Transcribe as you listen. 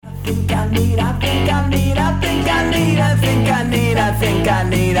think I need, I think I need, I think I need, I think I need, I think I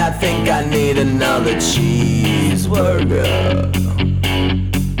need, I think I need another cheeseburger.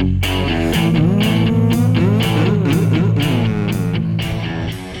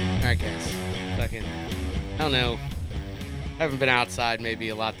 Alright guys, fucking, I don't know. I haven't been outside maybe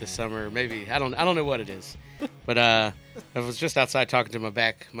a lot this summer. Maybe I don't know what it is, but I was just outside talking to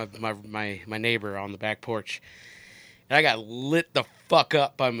my neighbor on the back porch, and I got lit the fuck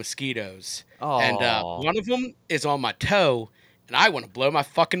up by mosquitoes. And one of them is on my toe, and I want to blow my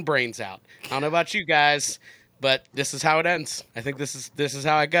fucking brains out. I don't know about you guys, but this is how it ends. I think this is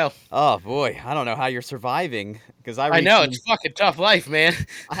how I go. Oh boy, I don't know how you're surviving because I know it's fucking tough life, man.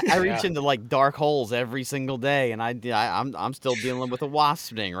 I reach into like dark holes every single day, and I'm still dealing with a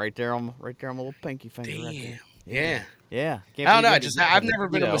wasp sting right there on my little pinky finger. Damn. Right Yeah. Yeah. I don't know. I've never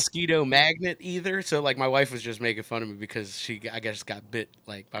been a mosquito magnet either. So like my wife was just making fun of me because I guess got bit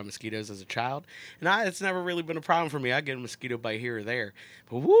like by mosquitoes as a child, and it's never really been a problem for me. I get a mosquito bite here or there,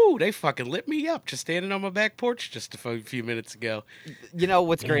 but woo, they fucking lit me up just standing on my back porch just a few minutes ago. You know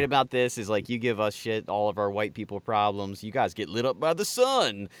what's great about this is like you give us shit, all of our white people problems. You guys get lit up by the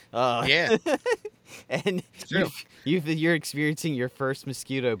sun. Yeah. And you're experiencing your first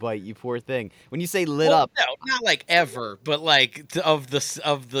mosquito bite, you poor thing. When you say lit up, no, not like ever, but like of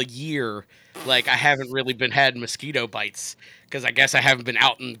the year, like I haven't really been had mosquito bites because I guess I haven't been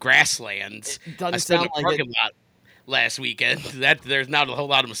out in grasslands. doesn't I stood in sound a like parking lot last weekend. That there's not a whole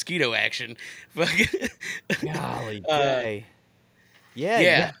lot of mosquito action. golly day.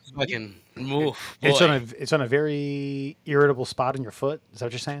 Yeah. Fucking move. It's on a very irritable spot in your foot. Is that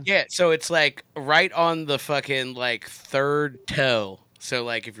what you're saying? Yeah, so it's like right on the fucking like third toe. So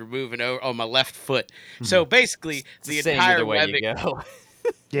like if you're moving over on my left foot. So basically the entire webbing.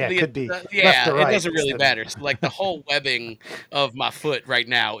 Yeah, it could be. Yeah, left to right. It doesn't really matter. So like the whole webbing of my foot right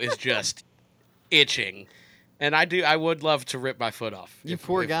now is just itching. And I would love to rip my foot off. You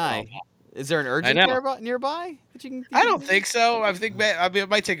poor guy. Is there an urgent care nearby that you can? I don't think so. I think I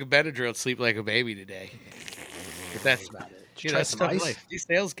might take a Benadryl and sleep like a baby today. But that's about it. You know, that's tough life. These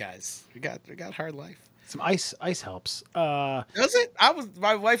sales guys, we got hard life. Some ice helps. Does it?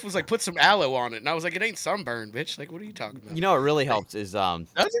 My wife was like, put some aloe on it, and I was like, it ain't sunburn, bitch. Like, what are you talking about? You know what really helps is Does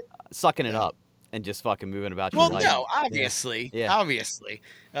it? sucking it up and just fucking moving about your life. Well, no, obviously, obviously.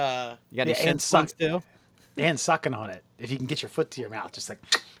 You got any and sense too? And sucking on it. If you can get your foot to your mouth, just like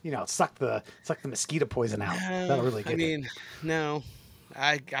suck the mosquito poison out. That'll really get it. I mean, no.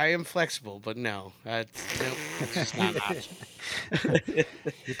 I am flexible, but no. It's just not an option.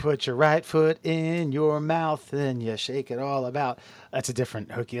 You put your right foot in your mouth and you shake it all about. That's a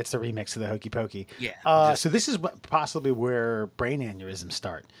different hokey. That's the remix of the Hokey Pokey. Yeah. So this is possibly where brain aneurysms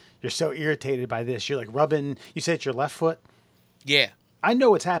start. You're so irritated by this. You're like rubbing. You say it's your left foot. Yeah. I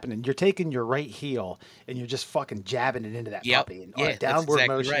know what's happening. You're taking your right heel and you're just fucking jabbing it into that puppy. And Yeah, downward that's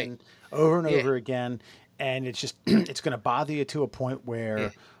exactly motion right. over and over again. And it's just, it's going to bother you to a point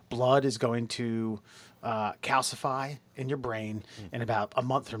where blood is going to calcify in your brain. And about a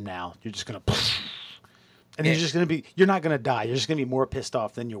month from now, you're just going to, and you're just going to be, you're not going to die. You're just going to be more pissed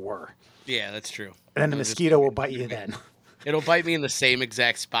off than you were. Yeah, that's true. And then the mosquito will bite you then. It'll bite me in the same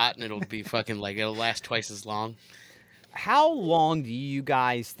exact spot, and it'll be fucking like, it'll last twice as long. How long do you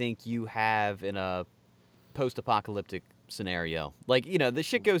guys think you have in a post-apocalyptic scenario? Like, the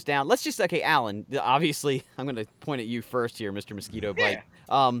shit goes down. Let's just, okay, Alan, obviously, I'm going to point at you first here, Mr. Mosquito Bite.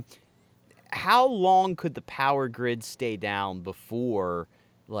 How long could the power grid stay down before,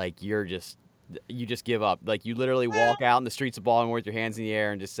 like, you just give up? Like, you literally walk out in the streets of Baltimore with your hands in the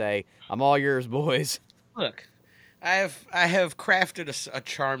air and just say, I'm all yours, boys. Look, I have crafted a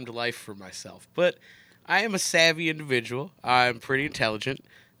charmed life for myself, but I am a savvy individual. I'm pretty intelligent.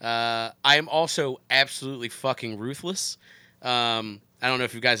 I am also absolutely fucking ruthless. I don't know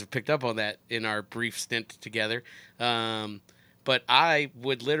if you guys have picked up on that in our brief stint together. But I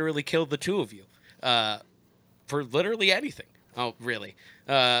would literally kill the two of you for literally anything. Oh, really?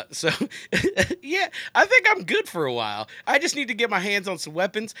 So, yeah, I think I'm good for a while. I just need to get my hands on some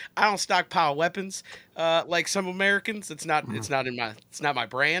weapons. I don't stockpile weapons like some Americans. It's not my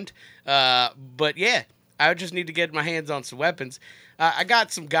brand. But yeah, I just need to get my hands on some weapons. I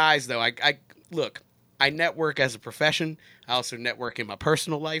got some guys though. Look, I network as a profession. I also network in my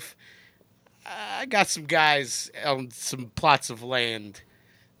personal life. I got some guys on some plots of land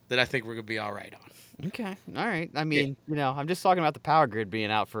that I think we're gonna be all right on. Okay, all right. I mean, I'm just talking about the power grid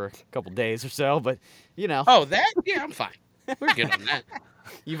being out for a couple days or so, but Oh, that? Yeah, I'm fine. We're good on that.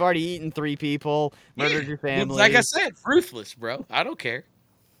 You've already eaten 3 people, murdered your family. Like I said, ruthless, bro. I don't care.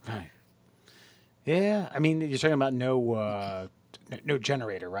 Right. Yeah, I mean, you're talking about no no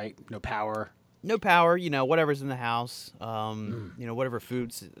generator, right? No power. No power, whatever's in the house, whatever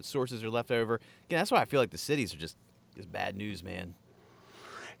food sources are left over. Again, that's why I feel like the cities are just bad news, man.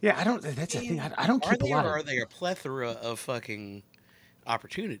 Yeah, I don't. That's the thing. I don't Are keep a they, lot or of. are they a plethora of fucking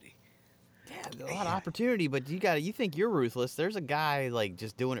opportunity? Yeah, there's a lot of opportunity, but you think you're ruthless. There's a guy like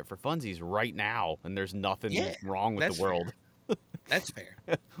just doing it for funsies right now, and there's nothing Yeah, wrong with that's the world. That's fair.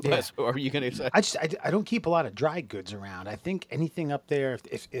 What are you gonna say? I don't keep a lot of dry goods around. I think anything up there,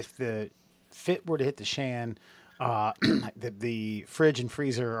 if the fit were to hit the shan, the fridge and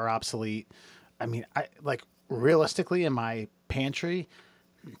freezer are obsolete. I mean, I like realistically in my pantry,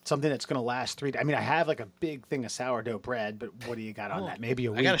 something that's going to last 3 days. I mean, I have like a big thing of sourdough bread, but what do you got on that? Maybe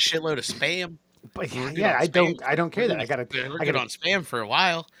a week. I got a shitload of spam. But We're good yeah, on I spam. don't care that. I We're good on spam for a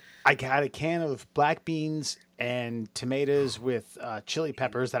while. I got a can of black beans and tomatoes with chili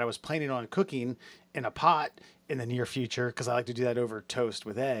peppers that I was planning on cooking in a pot in the near future because I like to do that over toast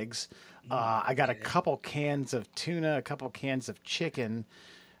with eggs. I got a couple cans of tuna, a couple cans of chicken.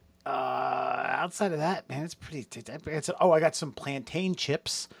 Outside of that, man, it's pretty. I got some plantain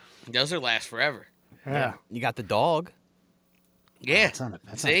chips. Those are last forever. Yeah, You got the dog. Yeah. that's not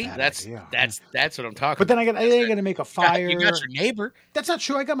a See, bad that's idea. that's what I'm talking. But then I about. ain't gonna make a fire. You got your neighbor. That's not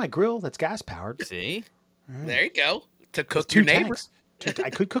true. I got my grill that's gas powered. See, There you go. To cook Two your neighbor. tanks.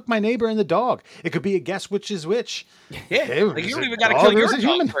 I could cook my neighbor and the dog. It could be a guess which is which. Yeah. Hey, Like, is you don't it even got to dog kill or your is it dog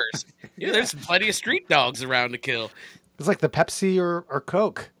human? first. Yeah, there's plenty of street dogs around to kill. It's like the Pepsi or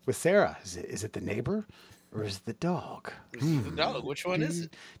Coke with Sarah. Is it the neighbor or is it the dog? The dog. Which one is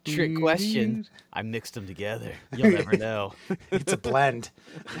it? trick question. I mixed them together. You'll never know. It's a blend.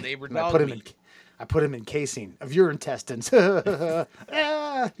 Neighbor And I dog put him in. meat. I put him in casing of your intestines. You're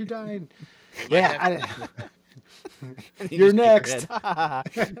dying. Yeah, you're next. Oh,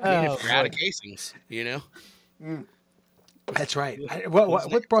 We're out of casings. That's right.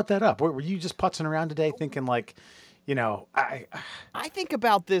 What brought that up? Were you just putzing around today, thinking like, I think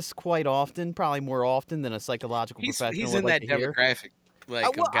about this quite often, probably more often than a psychological He's professional in would like that to hear. demographic.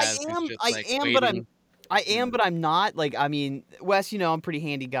 Like, Well, of guys who's just, like, waiting. I am, but I'm not. Like, I mean, Wes, I'm a pretty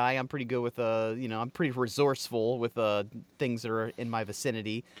handy guy. I'm pretty good with I'm pretty resourceful with things that are in my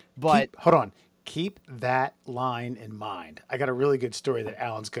vicinity. But hold on. Keep that line in mind. I got a really good story that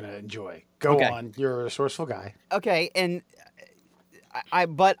Alan's gonna enjoy. Go Okay. on. You're a resourceful guy. okay, and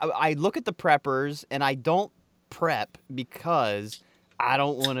but I look at the preppers and I don't prep because I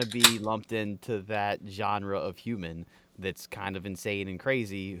don't want to be lumped into that genre of human that's kind of insane and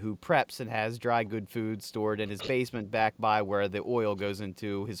crazy who preps and has dry good food stored in his basement back by where the oil goes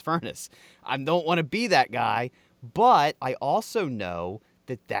into his furnace. I don't want to be that guy, but I also know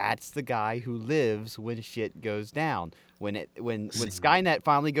that that's the guy who lives when shit goes down. When Skynet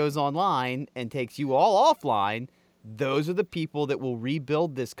finally goes online and takes you all offline, those are the people that will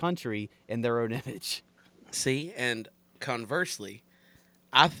rebuild this country in their own image. See, and conversely,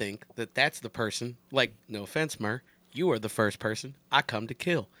 I think that that's the person, like, no offense, Mur, you are the first person I come to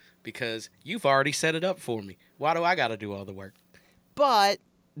kill because you've already set it up for me. Why do I got to do all the work? But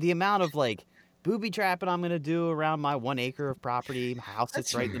the amount of like booby trapping I'm gonna do around my 1 acre of property, my house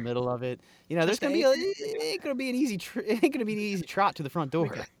sits right in the middle of it. There's gonna be it ain't gonna be an easy trot to the front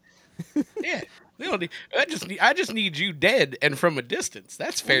door. Yeah, we don't need, I just need you dead and from a distance.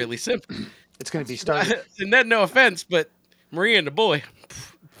 That's fairly simple. It's gonna be starting. And then, no offense, but Maria and the boy,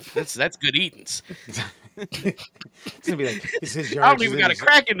 that's good eatings. It's gonna be like this is I don't even got to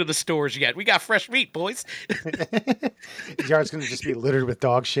crack into the stores yet. We got fresh meat, boys. His yard's gonna just be littered with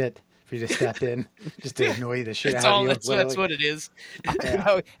dog shit for you to step in, just to annoy the shit That's out all. of you. That's what it is.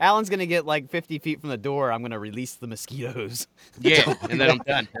 Alan's gonna get like 50 feet from the door. I'm gonna release the mosquitoes. Yeah, and then I'm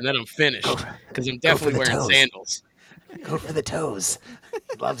done, and then I'm finished because I'm definitely the wearing toes. sandals. Go for the toes.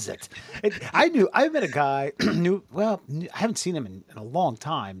 He loves it. I met a guy I haven't seen him in a long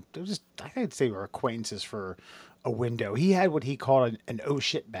time. It was just, I'd say we're acquaintances for a window. He had what he called an oh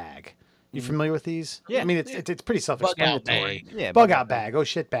shit bag. You familiar with these? Yeah. I mean, it's pretty self-explanatory. bag. Yeah, Bug out bag. Oh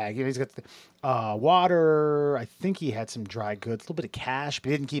shit bag. He's got the water. I think he had some dry goods, a little bit of cash, but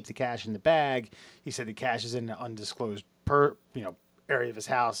he didn't keep the cash in the bag. He said the cash is in an undisclosed area of his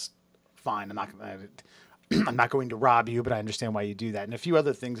house. Fine. I'm not going to rob you, but I understand why you do that. And a few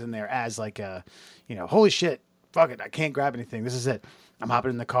other things in there as like, holy shit, fuck it. I can't grab anything. This is it. I'm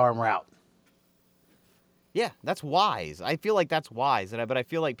hopping in the car and we're out. Yeah, that's wise. I feel like that's wise, but I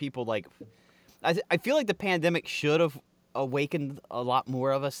feel like people I feel like the pandemic should have awakened a lot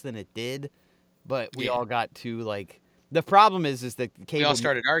more of us than it did, but we Yeah. all got too the problem is that We cable all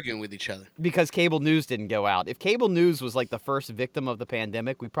started arguing with each other. because cable news didn't go out. If cable news was like the first victim of the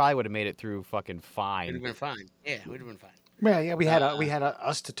pandemic, we probably would have made it through fucking We'd have fine. been fine. Yeah, we'd have been fine. Yeah. We had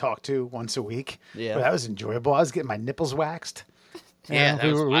us to talk to once a week. Yeah. Well, that was enjoyable. I was getting my nipples waxed. Yeah,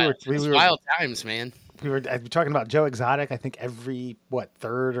 that was wild. It was wild times, man. We were talking about Joe Exotic. I think every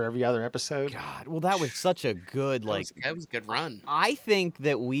third or every other episode. God, well, that was such a good That was a good run. I think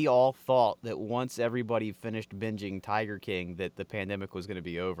that we all thought that once everybody finished binging Tiger King, that the pandemic was going to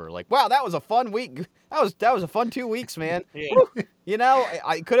be over. Like, wow, that was a fun week. That was a fun 2 weeks, man. Yeah. You know,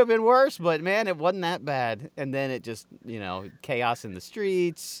 it could have been worse, but man, it wasn't that bad. And then it just, chaos in the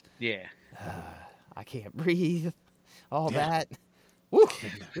streets. Yeah. I can't breathe. All that. Woo,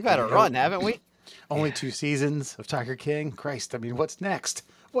 we've had a run, haven't we? Only 2 seasons of Tiger King. Christ, I mean, what's next?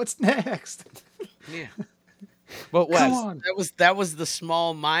 What's next? Yeah. But Wes, Come on. That was the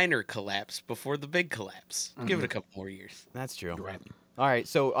small minor collapse before the big collapse. Give it a couple more years. that's true. You're right. All right,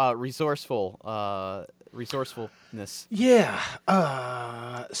 so resourcefulness. Yeah.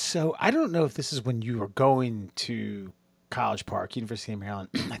 So I don't know if this is when you were going to College Park, University of Maryland.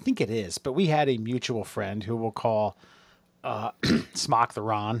 I think it is, but we had a mutual friend who we'll call Smock the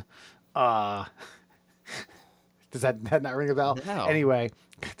Ron. Does that not ring a bell? No. Anyway,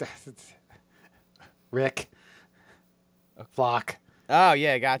 Rick Flock. Oh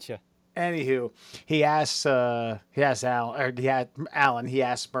yeah, gotcha. Anywho, he asks Alan. He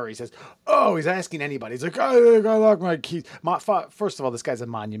asks Murray. He says, "Oh, he's asking anybody." He's like, "I locked my keys." First of all, this guy's a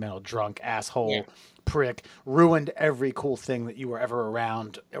monumental drunk asshole, prick. Ruined every cool thing that you were ever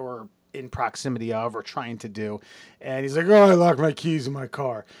around or in proximity of or trying to do. And he's like, "Oh, I locked my keys in my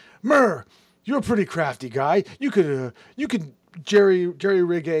car." Murr, you're a pretty crafty guy. You could jerry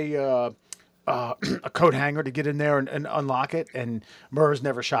rig a coat hanger to get in there and unlock it. And Murr's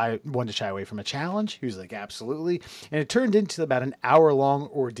never one to shy away from a challenge. He was like, absolutely. And it turned into about an hour-long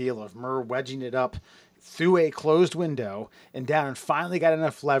ordeal of Murr wedging it up through a closed window and down, and finally got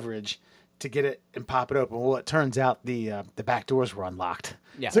enough leverage to get it and pop it open. Well, it turns out the back doors were unlocked.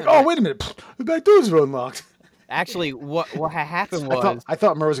 Yeah. It's like, oh, wait a minute. The back doors were unlocked. Actually, what happened was I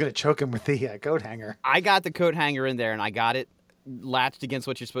thought Murr was going to choke him with the coat hanger. I got the coat hanger in there, and I got it latched against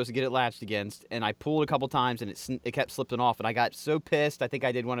what you're supposed to get it latched against, and I pulled a couple times, and it kept slipping off, and I got so pissed. I think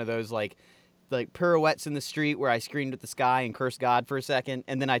I did one of those like pirouettes in the street where I screamed at the sky and cursed God for a second,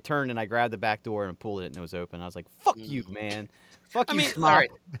 and then I turned and I grabbed the back door and pulled it, and it was open. I was like, "Fuck you, man! Fuck you, Smock." All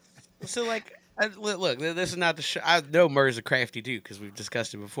right. So look, this is not the show. I know Murr's a crafty dude because we've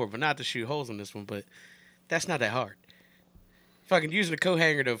discussed it before, but not to shoot holes in this one. But that's not that hard. Fucking using a coat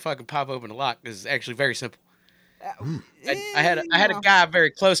hanger to fucking pop open a lock is actually very simple. I had a guy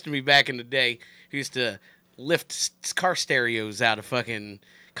very close to me back in the day who used to lift car stereos out of fucking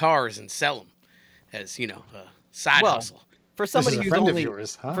cars and sell them as a side hustle. For somebody This is a who's friend of only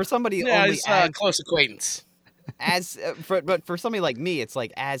yours, huh? for somebody Yeah, only it's a close acquaintance. but for somebody like me, it's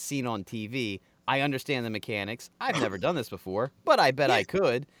like as seen on TV. I understand the mechanics. I've never done this before, but I bet I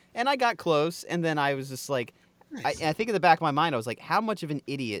could. And I got close, and then I was just like, I think in the back of my mind, I was like, how much of an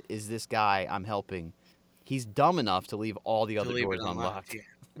idiot is this guy I'm helping? He's dumb enough to leave all the other doors unlocked.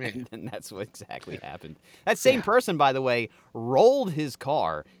 Yeah. And that's what exactly happened. That same person, by the way, rolled his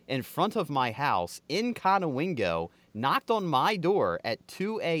car in front of my house in Conowingo, knocked on my door at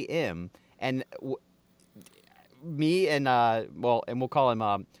 2 a.m., and me and and we'll call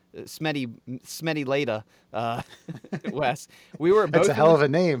him Smetty Leda, Wes. We were both. That's a hell of a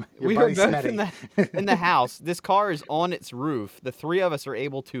name. Your We were buddy both Smetty. in the house. This car is on its roof. The three of us are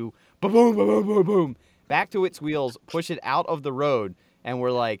able to boom, boom, boom, boom, boom, back to its wheels, push it out of the road, and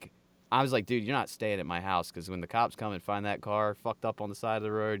we're like, I was like, dude, you're not staying at my house because when the cops come and find that car fucked up on the side of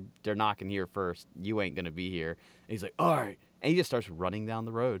the road, they're knocking here first. You ain't gonna be here. And he's like, all right, and he just starts running down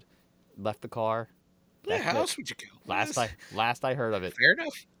the road. Left the car. Yeah, That's how it. else would you go? Last I heard of it. Fair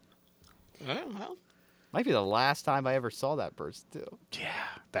enough. Well, Might be the last time I ever saw that person too. Yeah,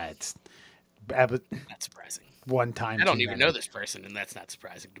 that's not surprising. one time. I don't too even many. know this person, and that's not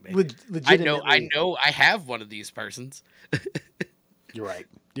surprising to me. Legitimately, I know. I have one of these persons. You're right.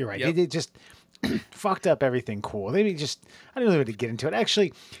 You're right. Yep. They just fucked up everything cool. I don't really want to get into it.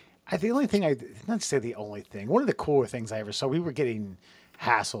 Actually, the only thing not to say the only thing, one of the cooler things I ever saw, we were getting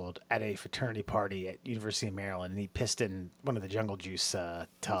hassled at a fraternity party at University of Maryland, and he pissed in one of the Jungle Juice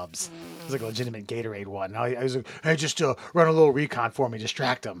tubs. It was like a legitimate Gatorade one. And I was like, hey, just run a little recon for me,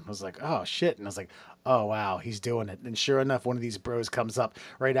 distract him. I was like, oh, shit. And I was like, oh, wow, he's doing it. And sure enough, one of these bros comes up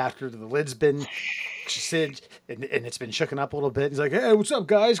right after the lid's been and it's been shooken up a little bit. He's like, hey, what's up,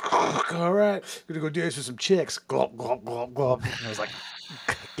 guys? All right, gonna go dance with some chicks. Glop, glop, glop, glop. And I was like,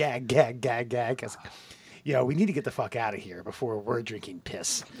 gag, gag, gag, gag. I was like, yo, we need to get the fuck out of here before we're drinking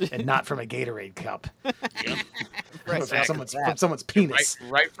piss and not from a Gatorade cup. Right, From someone's penis.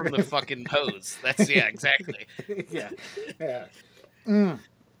 Right from the fucking hose. That's exactly. Yeah.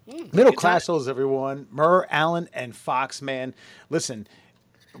 Middle class souls, everyone. Murr, Allen, and Fox, man. Listen,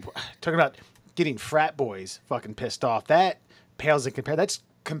 talking about getting frat boys fucking pissed off. That pales in comparison. That's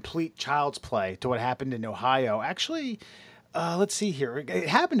complete child's play to what happened in Ohio. Actually, let's see here. It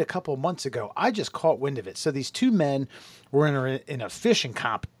happened a couple of months ago. I just caught wind of it. So these two men were in a fishing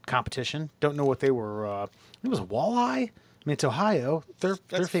competition. Don't know what they were. It was a walleye. I mean, it's Ohio. They're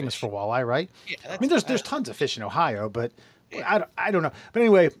famous for walleye, right? Yeah, I mean, there's tons of fish in Ohio, but I don't know. But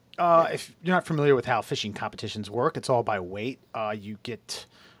anyway, if you're not familiar with how fishing competitions work, it's all by weight. You get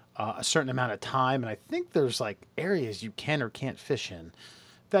a certain amount of time, and I think there's like areas you can or can't fish in.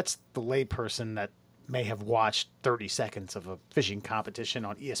 That's the layperson that may have watched 30 seconds of a fishing competition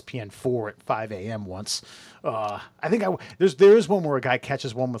on ESPN4 at 5 a.m. once. I think there is one where a guy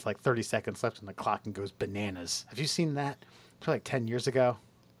catches one with like 30 seconds left on the clock and goes bananas. Have you seen that? It's like 10 years ago.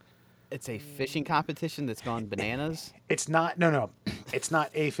 It's a fishing competition that's gone bananas. It's not. No. It's not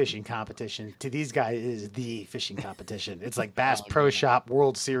a fishing competition. To these guys, it is the fishing competition. It's like Bass Pro Shop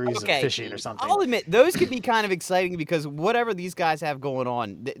World Series of fishing or something. I'll admit those could be kind of exciting because whatever these guys have going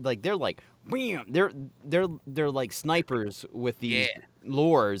on, they're like, bam, they're like snipers with these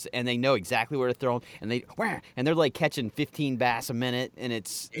lures, and they know exactly where to throw them, and they're like catching 15 bass a minute, and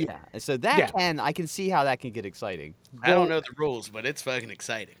it's So I can see how that can get exciting. I don't know the rules, but it's fucking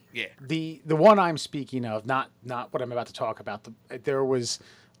exciting. Yeah. The one I'm speaking of, not what I'm about to talk about. There was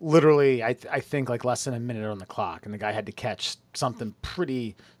literally, I think, like less than a minute on the clock, and the guy had to catch something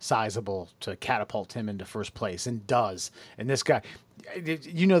pretty sizable to catapult him into first place, and does. And this guy,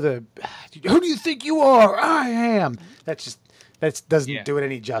 you know, who do you think you are? I am. That doesn't do it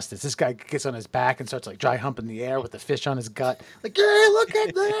any justice. This guy gets on his back and starts like dry humping the air with the fish on his gut. Like, yeah, look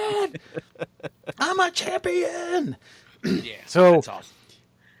at that! I'm a champion. Yeah. So that's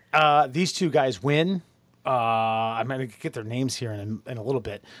awesome. These two guys win. I'm going to get their names here in a little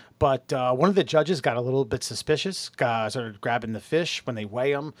bit. But one of the judges got a little bit suspicious, started grabbing the fish. When they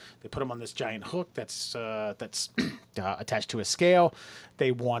weigh them, they put them on this giant hook that's attached to a scale.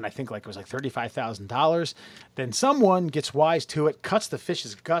 They won, I think, it was like $35,000. Then someone gets wise to it, cuts the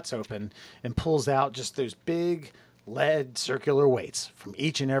fish's guts open, and pulls out just those big lead circular weights from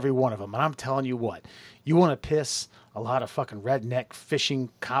each and every one of them. And I'm telling you what, you want to piss a lot of fucking redneck fishing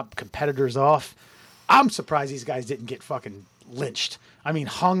competitors off. I'm surprised these guys didn't get fucking lynched. I mean,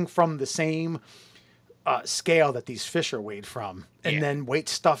 hung from the same scale that these fish are weighed from, and then weight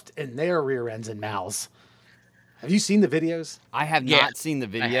stuffed in their rear ends and mouths. Have you seen the videos? I have not seen the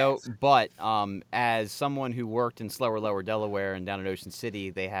video, but as someone who worked in Slower Lower Delaware and down in Ocean City,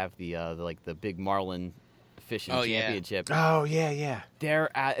 they have the big marlin fishing championship. Oh yeah.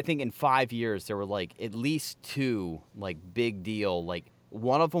 I think in 5 years there were like at least two like big deal. Like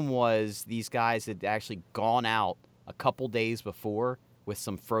one of them was these guys had actually gone out a couple days before with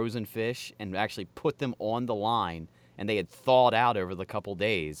some frozen fish and actually put them on the line, and they had thawed out over the couple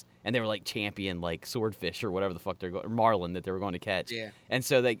days, and they were like champion like swordfish or whatever the fuck they're marlin that they were going to catch. Yeah. And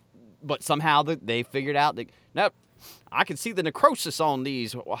so but somehow they figured out that nope, I can see the necrosis on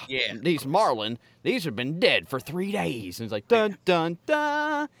these marlin. These have been dead for 3 days. And it's like dun dun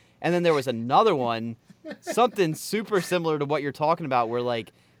dun. And then there was another one, something super similar to what you're talking about, where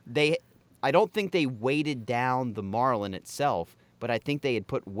like I don't think they weighted down the marlin itself, but I think they had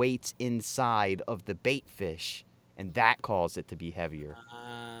put weights inside of the bait fish, and that caused it to be heavier.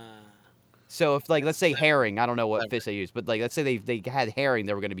 So if like, let's say herring, I don't know what fish they use, but like, let's say they had herring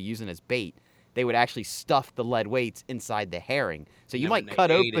they were going to be using as bait, they would actually stuff the lead weights inside the herring. So you might cut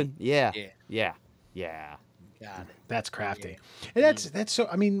open. Yeah. Got it. That's crafty. And that's so,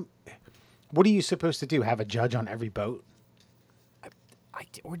 I mean, what are you supposed to do? Have a judge on every boat?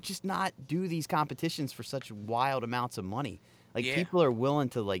 Or just not do these competitions for such wild amounts of money. Like people are willing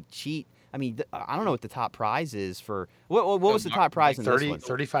to like cheat. I mean, I don't know what the top prize is for. What was the top prize in this one?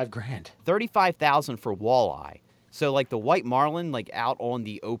 $35,000. $35,000 for walleye. So like the white marlin, like out on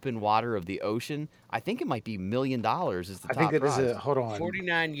the open water of the ocean, I think it might be $1 million is the top prize. I think it is hold on.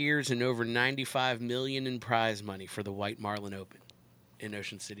 49 years and over $95 million in prize money for the White Marlin Open in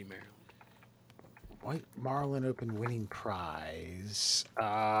Ocean City, Maryland. White Marlin Open winning prize.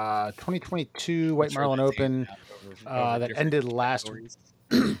 2022 White Marlin Open that ended last.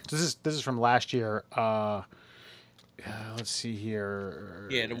 This is from last year. Let's see here.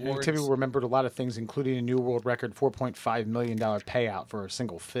 Yeah, the awards. Activity remembered a lot of things, including a new world record $4.5 million payout for a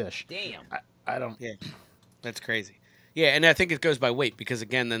single fish. Damn. I don't. Yeah, that's crazy. Yeah, and I think it goes by weight because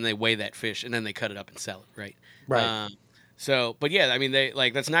again, then they weigh that fish and then they cut it up and sell it, right? Right. So, but yeah, I mean, they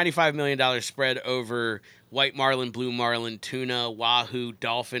like that's $95 million spread over white marlin, blue marlin, tuna, wahoo,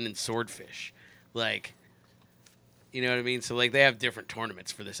 dolphin, and swordfish. Like, you know what I mean? So like they have different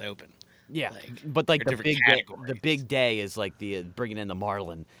tournaments for this open. Yeah, Like, but like they're different categories. the big day is like the bringing in the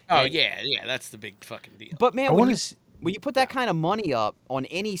marlin. Oh And- yeah, that's the big fucking deal. But man, I when want you, to. when you put that kind of money up on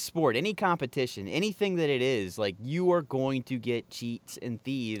any sport, any competition, anything that it is, like you are going to get cheats and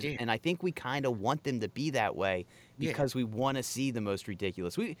thieves, Yeah. and I think we kind of want them to be that way Yeah. because we want to see the most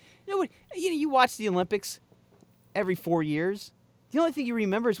ridiculous. You watch the Olympics every 4 years. The only thing you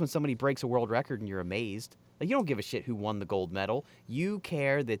remember is when somebody breaks a world record and you're amazed. Like you don't give a shit who won the gold medal. You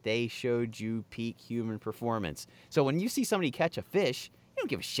care that they showed you peak human performance. So when you see somebody catch a fish, you don't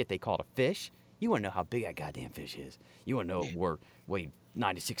give a shit they caught a fish. You want to know how big that goddamn fish is. You want to know it weighed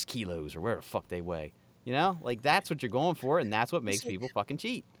 96 kilos or where the fuck they weigh. You know, like that's what you're going for, and that's what makes people fucking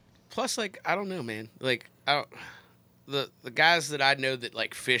cheat. Plus, like I don't know, man. Like I don't, the guys that I know that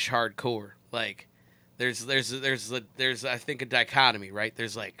like fish hardcore, like there's I think a dichotomy, right?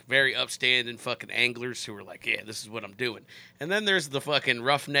 There's like very upstanding fucking anglers who are like, yeah, this is what I'm doing, and then there's the fucking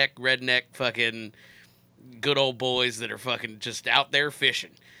roughneck, redneck, fucking good old boys that are fucking just out there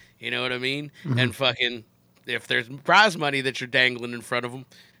fishing. You know what I mean? And fucking if there's prize money that you're dangling in front of them,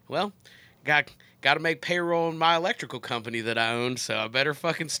 well, got to make payroll in my electrical company that I own, so I better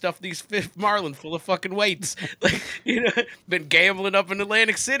fucking stuff these fifth marlin full of fucking weights. Like, you know, been gambling up in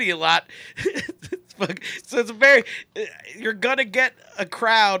Atlantic City a lot. So it's a very, you're gonna get a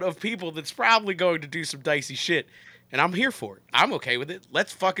crowd of people that's probably going to do some dicey shit, and I'm here for it. I'm okay with it.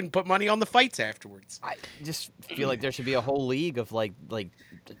 Let's fucking put money on the fights afterwards. I just feel like there should be a whole league of like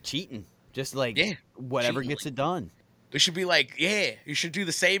cheating, just like Yeah, whatever cheating gets it done. We should be like, yeah, you should do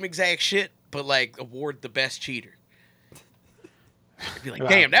the same exact shit, but like award the best cheater. Be like,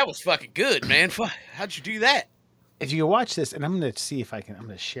 damn, that was fucking good, man. How'd you do that? If you watch this, and I'm going to see if I can, I'm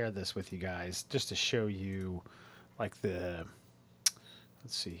going to share this with you guys just to show you, like let's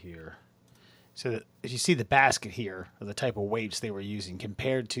see here. So if you see the basket here, or the type of weights they were using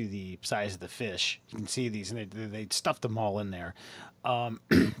compared to the size of the fish, you can see these, and they stuffed them all in there.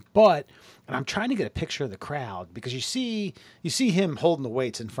 But, and I'm trying to get a picture of the crowd because you see him holding the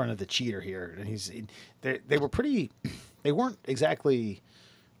weights in front of the cheater here, and they were pretty, they weren't exactly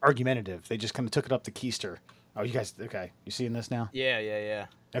argumentative. They just kind of took it up the keister. Oh, you guys, okay? You seeing this now? Yeah.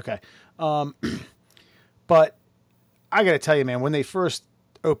 Okay. But I got to tell you, man, when they first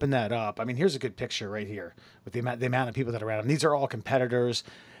opened that up, I mean, here's a good picture right here with the amount of people that are around them. These are all competitors.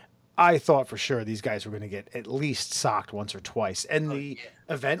 I thought for sure these guys were going to get at least socked once or twice. And the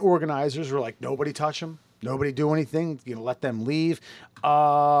event organizers were like, nobody touch them. Nobody do anything. You know, let them leave.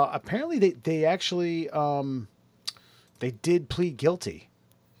 Apparently they actually, they did plead guilty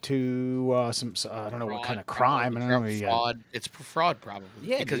to some, I don't know what kind of crime. I don't know. Fraud. It's fraud, probably.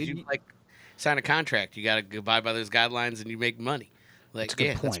 Yeah, because dude. you like sign a contract. You got to abide by those guidelines, and you make money. Like, That's a good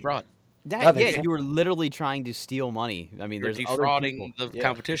that's point. fraud. You were literally trying to steal money. I mean, You're there's other defrauding people. the Yeah.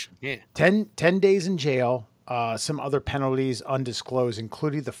 competition. Yeah. 10 days in jail, some other penalties undisclosed,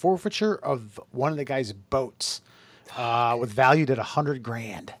 including the forfeiture of one of the guy's boats, with valued at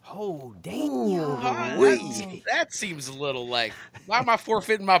 $100,000. Oh, damn. That seems a little like, why am I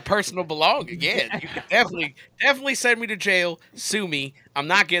forfeiting my personal belonging? Yeah, you can definitely send me to jail, sue me. I'm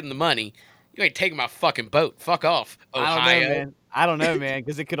not getting the money. You ain't taking my fucking boat. Fuck off, Ohio. I don't know, man,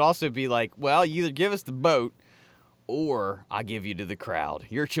 because it could also be like, well, you either give us the boat or I give you to the crowd.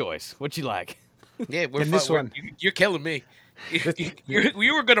 Your choice. What you like? Yeah, And this one- you're killing me.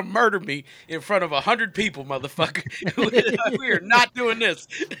 You were gonna murder me in front of 100 people, motherfucker. We are not doing this.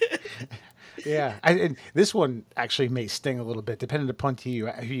 Yeah, and this one actually may sting a little bit, depending upon who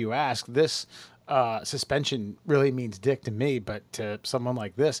you ask. This suspension really means dick to me, but to someone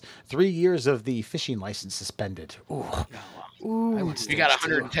like this, 3 years of the fishing license suspended. Ooh. You got a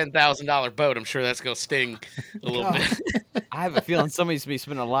 $110,000 boat. I'm sure that's gonna sting a little bit. I have a feeling somebody's gonna be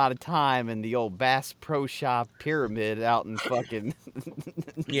spending a lot of time in the old Bass Pro Shop pyramid out in fucking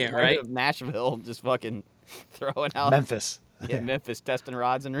Yeah, right. Nashville, just fucking throwing out Memphis. Memphis testing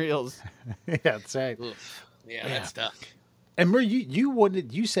rods and reels. Yeah, that's right. Oof. Yeah, that's tough. And Murray,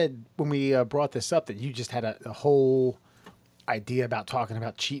 you said when we brought this up that you just had a whole idea about talking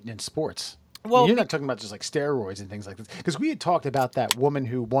about cheating in sports. Well, you're not talking about just like steroids and things like this, because we had talked about that woman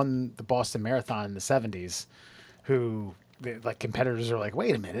who won the Boston Marathon in the 70s, who like competitors are like,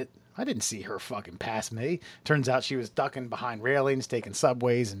 wait a minute, I didn't see her fucking pass me. Turns out she was ducking behind railings, taking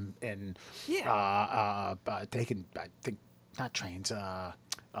subways and taking, I think, not trains,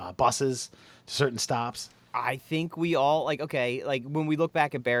 buses to certain stops. I think we all okay, when we look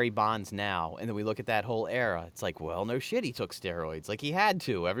back at Barry Bonds now, and then we look at that whole era, it's like, well, no shit, he took steroids. Like he had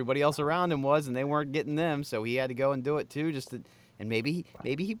to. Everybody else around him was, and they weren't getting them, so he had to go and do it too. And maybe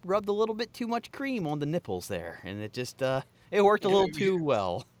he rubbed a little bit too much cream on the nipples there, and it just it worked a little too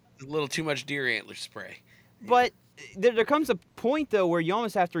well. A little too much deer antler spray. But there comes a point, though, where you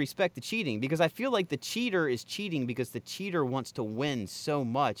almost have to respect the cheating, because I feel like the cheater is cheating because the cheater wants to win so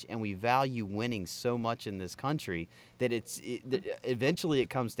much, and we value winning so much in this country that eventually it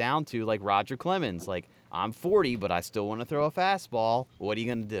comes down to, like Roger Clemens, like, I'm 40, but I still want to throw a fastball. What are you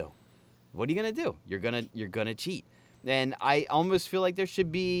going to do? What are you going to do? You're gonna cheat. And I almost feel like there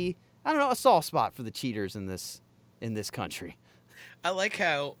should be, I don't know, a soft spot for the cheaters in this country. I like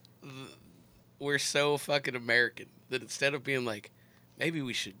how we're so fucking American that instead of being like, maybe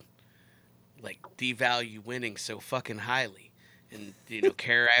we should like devalue winning so fucking highly and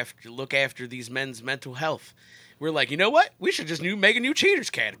look after these men's mental health, we're like, you know what? We should just make a new cheaters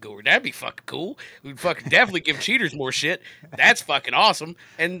category. That'd be fucking cool. We'd fucking definitely give cheaters more shit. That's fucking awesome.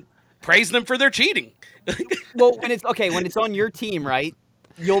 And praise them for their cheating. Well, when it's on your team, right?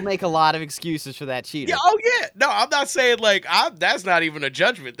 You'll make a lot of excuses for that cheater. Yeah, oh yeah. No, I'm not saying like that's not even a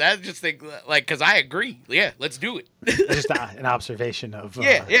judgment. That's just like because I agree. Yeah, let's do it. It's just an observation of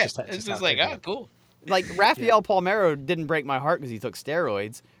yeah. Just it's just like, oh, cool. Like Rafael Palmeiro didn't break my heart because he took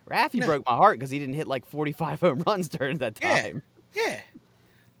steroids. Rafi broke my heart because he didn't hit like 45 home runs during that time. Yeah.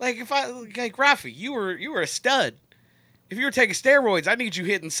 Like Rafi, you were a stud. If you were taking steroids, I need you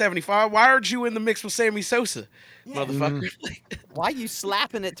hitting 75. Why aren't you in the mix with Sammy Sosa, motherfucker? Why are you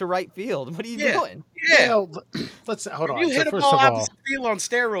slapping it to right field? What are you doing? Yeah. Let's hold on. You hit a ball opposite field on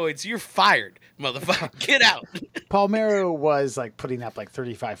steroids, you're fired, motherfucker. Get out. Palmeiro was like putting up like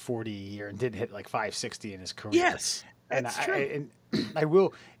 35, 40 a year and did hit like 560 in his career. Yes, that's true. I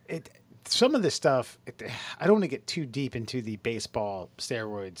will. Some of this stuff, I don't want to get too deep into the baseball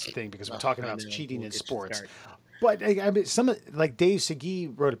steroids thing because we're talking about cheating in sports. But I mean, like Dave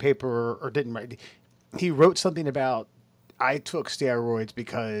Segui wrote a paper or didn't write. He wrote something about I took steroids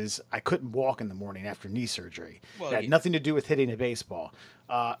because I couldn't walk in the morning after knee surgery. It had nothing to do with hitting a baseball.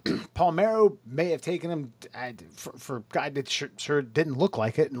 Palmeiro may have taken him for a guy that sure didn't look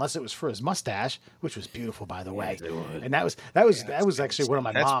like it, unless it was for his mustache, which was beautiful, by the way. And that was actually one of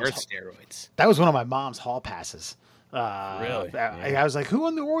my mom's steroids. That was one of my mom's hall passes. Really? I was like, "Who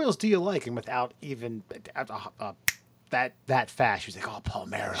on the Orioles do you like?" And without even that fast, she was like, "Oh,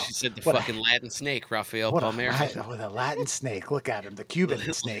 Palmeiro." She said the fucking Latin snake, Rafael Palmeiro. With a Latin snake, look at him, the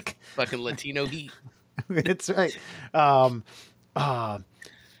Cuban snake. Fucking Latino heat. That's right.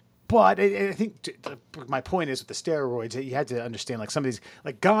 But I think my point is with the steroids, you had to understand like some of these,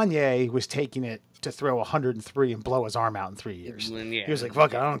 like Gagne was taking it to throw 103 and blow his arm out in 3 years. Yeah. He was like,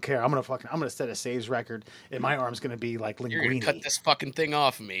 "Fuck it, I don't care. I'm gonna set a saves record, and my arm's gonna be like Linguini. You're gonna cut this fucking thing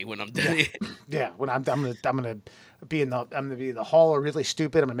off of me when I'm done." Yeah, when I'm gonna be in the hall of really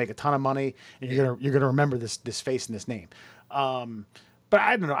stupid. I'm gonna make a ton of money, and you're gonna remember this face and this name. But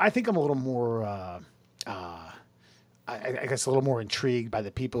I don't know. I think I'm a little more. I guess a little more intrigued by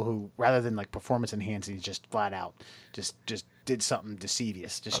the people who, rather than like performance enhancing, just flat out just did something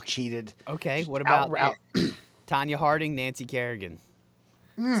deceivious, cheated. Okay, what about Tanya Harding, Nancy Kerrigan?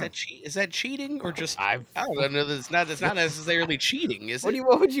 Is that cheating or just? I don't know. It's not necessarily cheating, is it?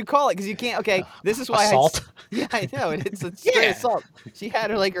 What would you call it? Because you can't. Okay, this is why assault. I know it's a straight assault. She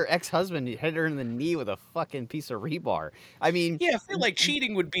had her ex-husband hit her in the knee with a fucking piece of rebar. I mean, I feel like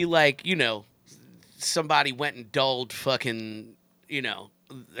cheating would be like somebody went and dulled fucking,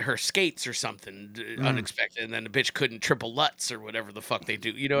 her skates or something unexpected, and then the bitch couldn't triple Lutz or whatever the fuck they do.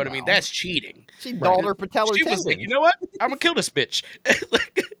 You know what I mean? That's cheating. She dulled her patellar tendon. She was like, you know what? I'm gonna kill this bitch.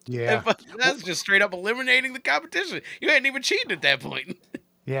 That's just straight up eliminating the competition. You ain't even cheating at that point.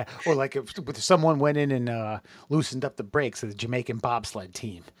 Yeah, or like if someone went in and loosened up the brakes of the Jamaican bobsled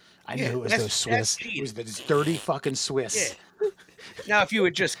team. I knew it was those Swiss. It was the dirty fucking Swiss. Yeah. Now, if you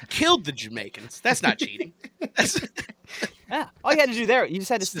had just killed the Jamaicans, that's not cheating. Yeah, all you had to do there, you just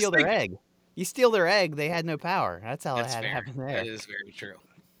had to steal their egg. You steal their egg, they had no power. That's how it had to happen there. That is very true.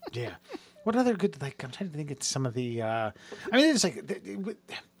 Yeah. What other good, I'm trying to think of some of the, it's like,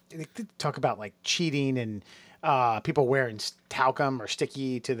 they talk about like cheating and people wearing talcum or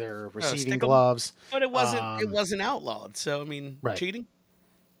sticky to their receiving gloves. But it wasn't outlawed. So, cheating?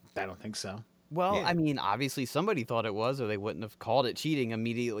 I don't think so. Well, obviously somebody thought it was, or they wouldn't have called it cheating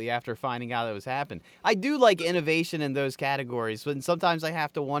immediately after finding out it was happening. I do like innovation in those categories, but sometimes I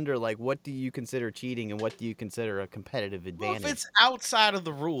have to wonder, like, what do you consider cheating and what do you consider a competitive advantage? Well, if it's outside of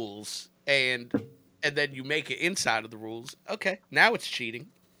the rules and then you make it inside of the rules, okay, now it's cheating.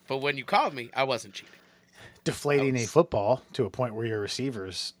 But when you called me, I wasn't cheating. deflating a football to a point where your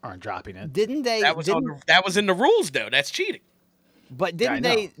receivers aren't dropping it. Didn't they? That was in the rules though. That's cheating. But Yeah,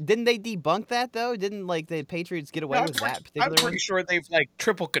 I didn't they debunk that though? Didn't like the Patriots get away No, with that I'm particular pretty one? sure they've like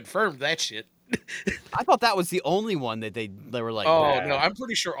triple confirmed that shit. I thought that was the only one that they were like. Oh "Nah." no, I'm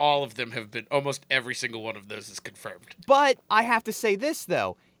pretty sure all of them have been. Almost every single one of those is confirmed. But I have to say this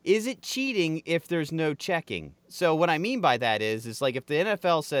though: is it cheating if there's no checking? So what I mean by that is like if the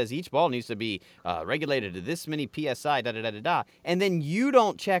NFL says each ball needs to be regulated to this many psi, da da da da da, and then you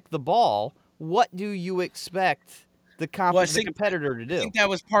don't check the ball, what do you expect the competitor to I do? think that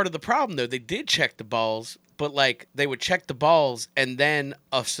was part of the problem though. They did check the balls, but like they would check the balls, and then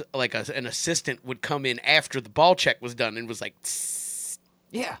an assistant would come in after the ball check was done and was like, "Tss."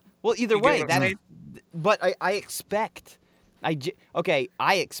 Yeah. Well, either You get way, what I'm that's. saying? But I expect. I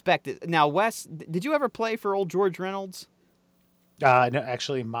expect it. Now, Wes, did you ever play for old George Reynolds? No,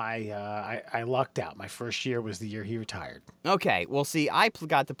 actually, I lucked out. My first year was the year he retired. Okay, well, see, I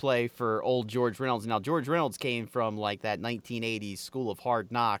got to play for old George Reynolds. Now, George Reynolds came from like that 1980s School of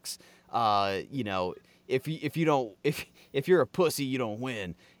Hard Knocks. You know, if you're a pussy, you don't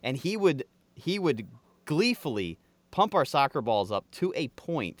win. And he would gleefully pump our soccer balls up to a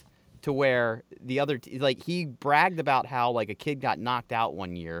point to where the other like he bragged about how like a kid got knocked out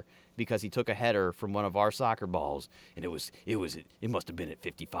one year because he took a header from one of our soccer balls, and it must have been at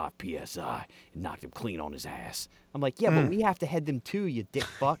 55 psi. It knocked him clean on his ass. I'm like, yeah, but we have to head them too, you dick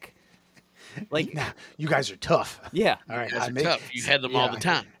fuck. Like, Nah, you guys are tough. yeah, All right, Guys are tough. You had them all the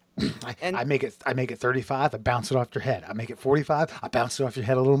time. I make it 35, I bounce it off your head. I make it 45, I bounce it off your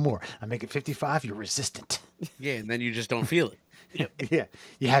head a little more. I make it 55, you're resistant. Yeah, and then you just don't feel it. Yeah,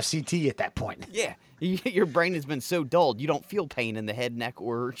 you have CT at that point. yeah. Your brain has been so dulled, you don't feel pain in the head, neck,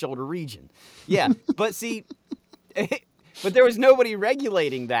 or shoulder region. Yeah, but see, but there was nobody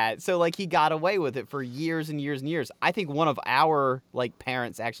regulating that, so like he got away with it for years and years and years. I think one of our like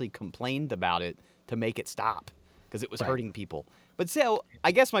parents actually complained about it to make it stop because it was hurting people. But so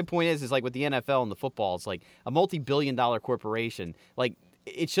I guess my point is like with the NFL and the football, it's like a multi-billion-dollar corporation. Like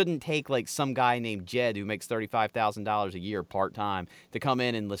it shouldn't take like some guy named Jed who makes $35,000 a year part-time to come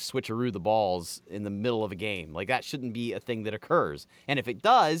in and switcheroo the balls in the middle of a game. Like that shouldn't be a thing that occurs. And if it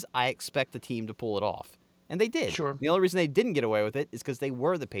does, I expect the team to pull it off. And they did. Sure. The only reason they didn't get away with it is because they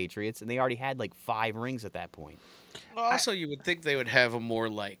were the Patriots and they already had like 5 rings at that point. Well, also, you would think they would have a more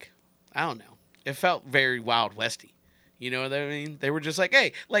like, I don't know. It felt very Wild Westy. You know what I mean? They were just like,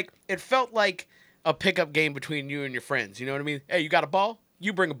 hey, like it felt like a pickup game between you and your friends. You know what I mean? Hey, you got a ball?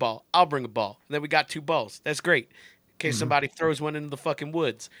 You bring a ball. I'll bring a ball. And then we got 2 balls. That's great. In case somebody throws one into the fucking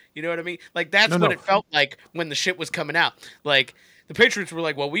woods. You know what I mean? Like that's what it felt like when the shit was coming out. Like the Patriots were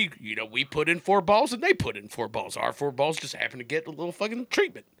like, well, we put in 4 balls and they put in 4 balls. Our 4 balls just happened to get a little fucking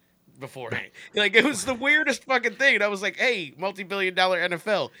treatment beforehand. Like it was the weirdest fucking thing. And I was like, hey, multi-billion-dollar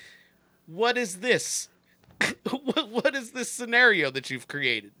NFL, what is this? What is this scenario that you've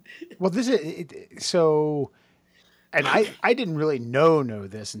created? Well, this is so, and I didn't really know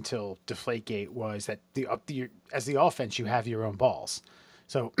this until Deflategate was that as the offense you have your own balls.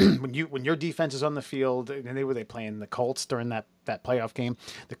 So when your defense is on the field, and they were playing the Colts during that playoff game,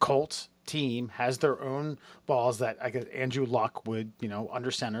 the Colts team has their own balls that I guess Andrew Luck would under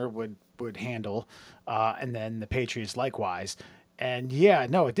center would handle, and then the Patriots likewise. And yeah,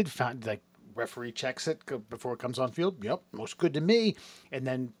 no, it did find like. Referee checks it before it comes on field. Yep, looks good to me. And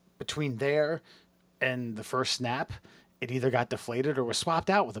then between there and the first snap, it either got deflated or was swapped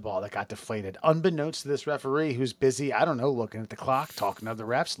out with a ball that got deflated. Unbeknownst to this referee who's busy, I don't know, looking at the clock, talking to the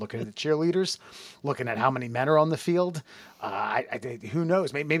refs, looking at the cheerleaders, looking at how many men are on the field. Who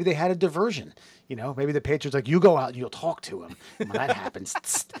knows? Maybe they had a diversion. Maybe the Patriots like, you go out and you'll talk to him. And when that happens,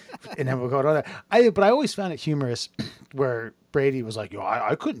 and then we'll go to that. But I always found it humorous where Brady was like,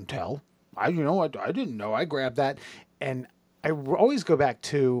 I couldn't tell. I didn't know. I grabbed that. And I always go back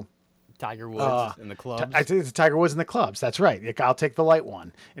to Tiger Woods in the clubs. I think it's Tiger Woods in the clubs. That's right. Like, I'll take the light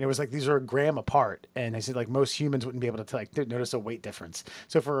one. And it was like, these are a gram apart. And they said like most humans wouldn't be able to like notice a weight difference.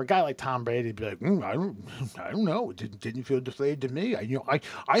 So for a guy like Tom Brady to be like, I don't know. It didn't feel deflated to me.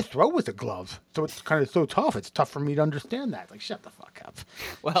 I throw with a glove. So it's kind of so tough. It's tough for me to understand that. Like, shut the fuck up.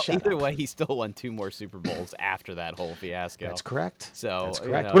 Well, either way, he still won 2 more Super Bowls after that whole fiasco. That's correct. So that's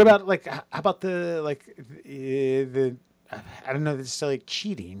correct. What about like, how about the I don't know, this is like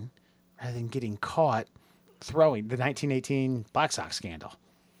cheating rather than getting caught throwing the 1918 Black Sox scandal.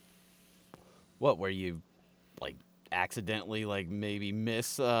 What, where you like accidentally like maybe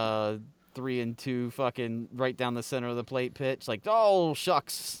miss 3-2 fucking right down the center of the plate pitch? Like, oh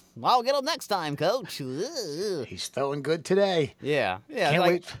shucks, I'll get him next time, coach. He's throwing good today. Yeah. Can't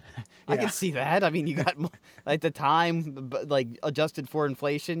wait. I can Yeah. see that. I mean, you got at the time, like adjusted for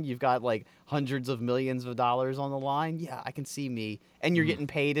inflation, you've got like hundreds of millions of dollars on the line. Yeah, I can see me, and you're getting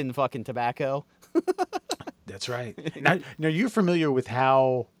paid in fucking tobacco. That's right. Now you're familiar with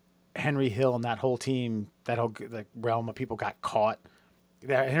how Henry Hill and that whole team, that whole like realm of people got caught.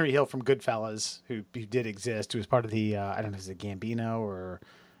 That Henry Hill from Goodfellas, who did exist, who was part of the I don't know, is it Gambino or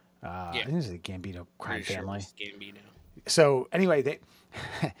I think it was the Gambino crime Pretty sure it family. was Gambino. So anyway, they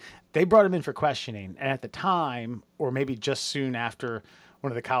they brought him in for questioning, and at the time, or maybe just soon after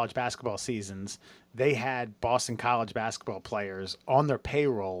one of the college basketball seasons, they had Boston College basketball players on their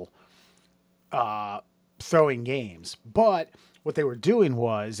payroll throwing games. But what they were doing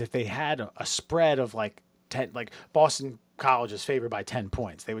was, if they had a spread of like 10, like Boston College is favored by 10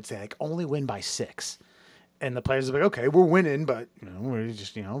 points, they would say like only win by 6. And the players would be like, okay, we're winning, but we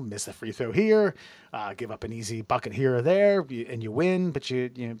just miss a free throw here, give up an easy bucket here or there, and you win. But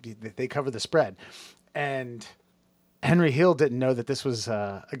they cover the spread. And Henry Hill didn't know that this was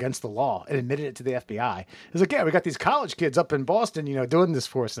against the law and admitted it to the FBI. He was like, yeah, we got these college kids up in Boston, doing this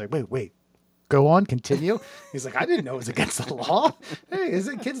for us. Like, wait, go on, continue. He's like, I didn't know it was against the law. Hey, is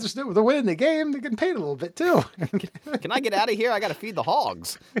it kids they're winning the game? They're getting paid a little bit too. Can I get out of here? I got to feed the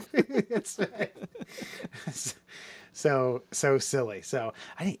hogs. It's so silly. So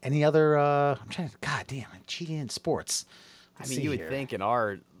I think any other I'm trying to God damn, I'm cheating in sports. I mean, you would think in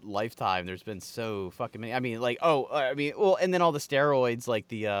our lifetime there's been so fucking many. I mean, like, and then all the steroids,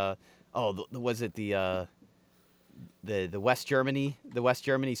 like was it the West Germany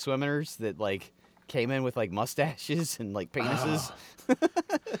swimmers that like came in with like mustaches and like penises.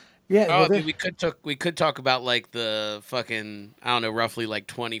 Yeah. Oh, I mean, we could talk about like the fucking, I don't know, roughly like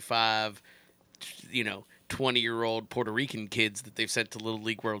 25, 20-year-old Puerto Rican kids that they've sent to Little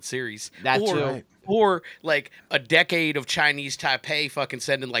League World Series. That's true. Or like a decade of Chinese Taipei fucking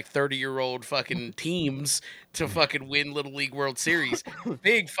sending like 30-year-old fucking teams to fucking win Little League World Series.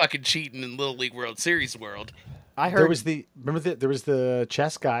 Big fucking cheating in Little League World Series world. I heard there was the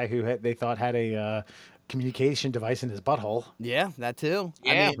chess guy who they thought had a communication device in his butthole. Yeah, that too.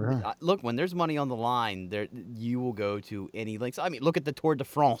 Yeah. I mean, look, when there's money on the line, you will go to any lengths. I mean, look at the Tour de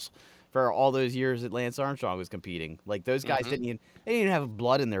France for all those years that Lance Armstrong was competing. Like those guys didn't even have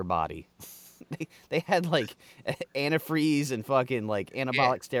blood in their body. they had like antifreeze and fucking like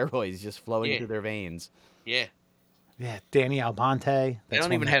anabolic steroids just flowing through their veins. Yeah. Yeah, Danny Almonte. They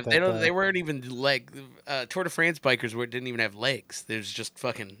don't even have. They weren't even Tour de France bikers didn't even have legs. There's just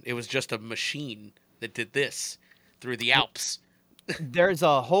fucking. It was just a machine that did this through the Alps. There's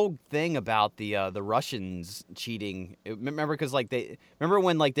a whole thing about the Russians cheating. Remember, because like remember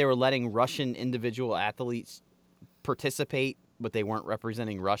when like they were letting Russian individual athletes participate, but they weren't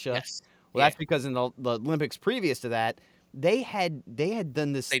representing Russia. Yes. Well, that's because in the Olympics previous to that, they had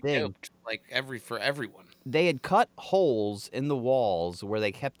done this thing. Doped, like for everyone. They had cut holes in the walls where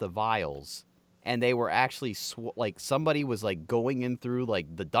they kept the vials, and they were actually like somebody was like going in through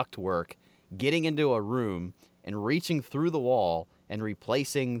like the ductwork, getting into a room and reaching through the wall and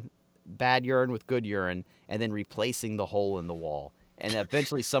replacing bad urine with good urine, and then replacing the hole in the wall. And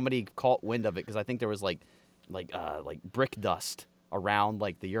eventually somebody caught wind of it because I think there was like brick dust around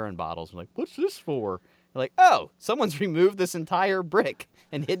like the urine bottles. I'm like, what's this for? They're like, oh, someone's removed this entire brick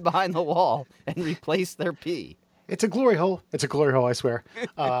and hid behind the wall and replaced their pee. It's a glory hole. It's a glory hole, I swear.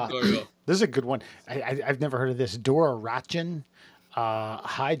 Glory hole. This is a good one. I've never heard of this. Dora Ratjen,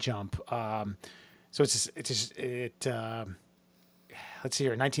 high jump. So let's see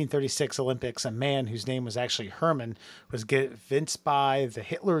here. 1936 Olympics. A man whose name was actually Herman was convinced by the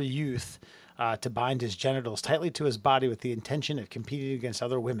Hitler Youth to bind his genitals tightly to his body with the intention of competing against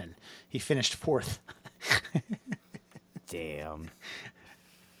other women. He finished 4th. Damn.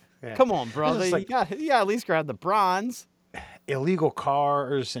 Yeah. Come on, brother. This is like- you got at least grab the bronze. Illegal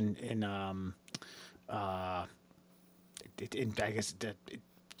cars and I guess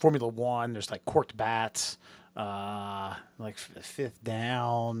Formula One. There's like corked bats, like fifth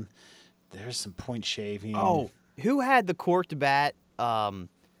down. There's some point shaving. Oh, who had the corked bat? Was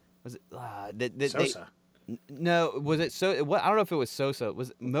it Sosa. No, was it so? What I don't know if it was Sosa.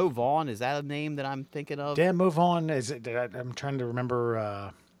 Was it Mo Vaughn? Is that a name that I'm thinking of? Dan, move on. I'm trying to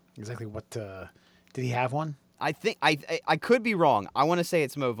remember exactly what. Did he have one? I think I could be wrong. I want to say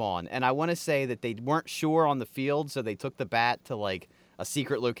it's Mo Vaughn, and I want to say that they weren't sure on the field, so they took the bat to like a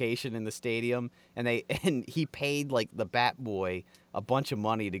secret location in the stadium, and he paid like the bat boy a bunch of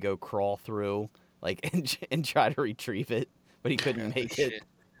money to go crawl through like and try to retrieve it, but he couldn't make it. Shit.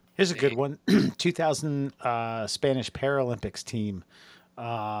 Here's a good one. 2000 Spanish Paralympics team.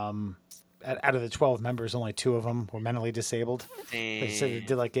 out of the 12 members, only 2 of them were mentally disabled. They said they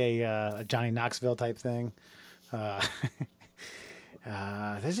did like a Johnny Knoxville type thing.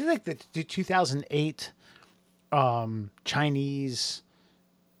 This is like the 2008 Chinese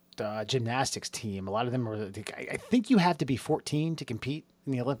gymnastics team. A lot of them were. I think you have to be 14 to compete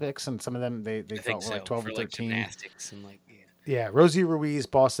in the Olympics, and some of them they felt were like 12 or 13. Gymnastics and like Yeah, Rosie Ruiz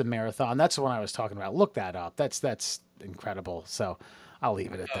Boston Marathon. That's the one I was talking about. Look that up. That's incredible. So I'll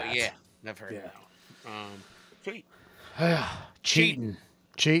leave it at that. Oh yeah, I've heard that. Sweet. Cheating.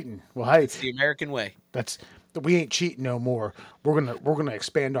 Well, hey, It's the American way. we ain't cheating no more. We're gonna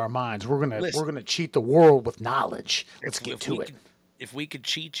expand our minds. We're Listen. gonna cheat the world with knowledge. Let's get to it. If we could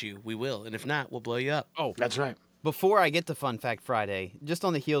cheat you, we will, and if not, we'll blow you up. Oh, That's right. before I get to Fun Fact Friday, just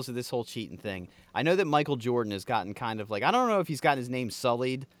on the heels of this whole cheating thing, I know that Michael Jordan has gotten kind of like, I don't know if he's gotten his name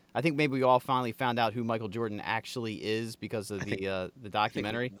sullied. I think maybe we all finally found out who Michael Jordan actually is because of the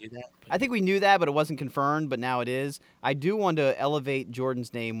documentary. I think we knew that, but it wasn't confirmed, but now it is. I do want to elevate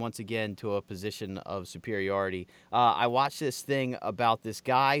Jordan's name once again to a position of superiority. I watched this thing about this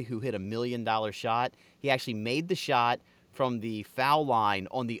guy who hit $1 million shot. He actually made the shot from the foul line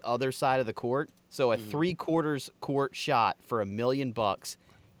on the other side of the court. So a 3/4 court shot for $1 million,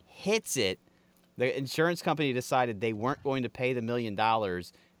 hits it. The insurance company decided they weren't going to pay the $1 million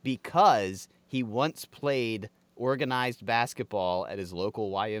because he once played organized basketball at his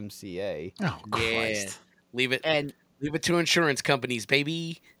local YMCA. Oh Christ. Yeah. Leave it And to insurance companies,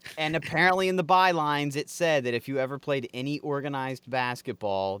 baby. and apparently in the bylines it said that if you ever played any organized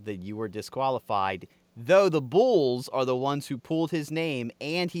basketball that you were disqualified, though the Bulls are the ones who pulled his name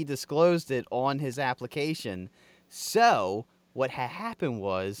and he disclosed it on his application. So what had happened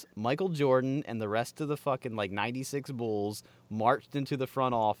was Michael Jordan and the rest of the fucking 96 Bulls marched into the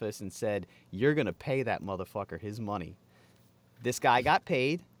front office and said, "You're going to pay that motherfucker his money." This guy got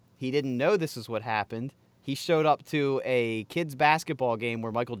paid. He didn't know this is what happened. He showed up to a kids basketball game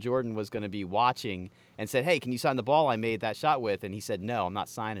where Michael Jordan was going to be watching and said, "Hey, can you sign the ball I made that shot with?" And he said, "No, I'm not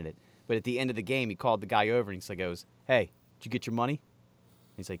signing it." But at the end of the game, he called the guy over and he goes, "Hey, did you get your money?"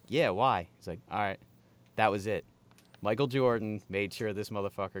 He's like, "Yeah, why?" He's like, "All right." That was it. Michael Jordan made sure this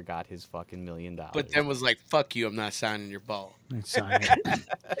motherfucker got his fucking $1 million. But then was like, "Fuck you, I'm not signing your ball." Sign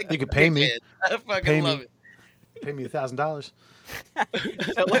it. You could pay me. I fucking Pay me. love it. Pay me $1,000.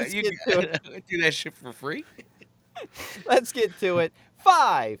 So let's You get to it. do that shit for free. Let's get to it.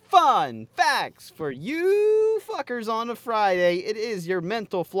 5 fun facts for you fuckers on a Friday. It is your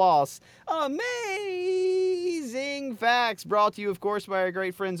mental floss. Amazing facts brought to you, of course, by our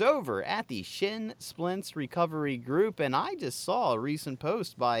great friends over at the Shin Splints Recovery Group. And I just saw a recent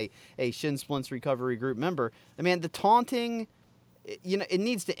post by a Shin Splints Recovery Group member. I mean, the taunting, it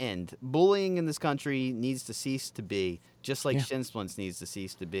needs to end. Bullying in this country needs to cease to be, just like Shin Splints needs to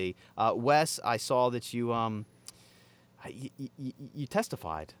cease to be. Wes, I saw that you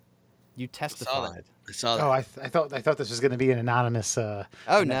testified. You testified. I saw that. Oh, I thought this was going to be an anonymous. No.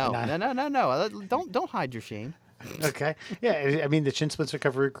 Don't hide your shame. Okay. Yeah, I mean the Shin Splints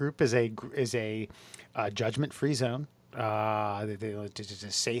Recovery Group is a judgment-free zone. It's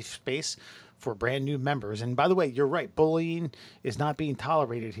a safe space for brand new members. And by the way, you're right. Bullying is not being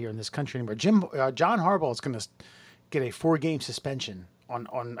tolerated here in this country anymore. John Harbaugh is going to get a 4-game suspension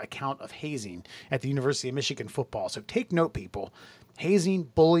on account of hazing at the University of Michigan football. So take note, people. Hazing,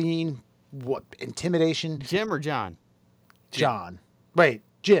 bullying, intimidation. Jim or John? John. Wait,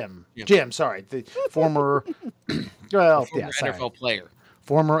 Jim. Jim, sorry. The former NFL player.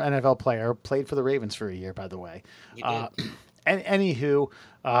 Former NFL player, played for the Ravens for a year, by the way. He did. And anywho,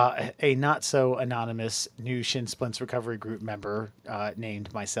 a not so anonymous new Shin Splints Recovery Group member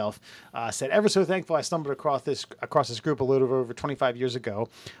named myself said, "Ever so thankful I stumbled across this group a little over 25 years ago.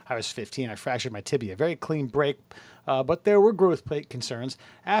 I was 15. I fractured my tibia. Very clean break, but there were growth plate concerns.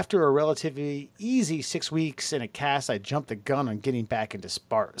 After a relatively easy 6 weeks in a cast, I jumped the gun on getting back into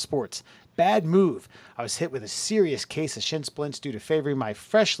sports. Bad move. I was hit with a serious case of shin splints due to favoring my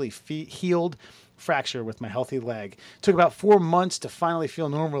freshly healed fracture with my healthy leg. Took about 4 months to finally feel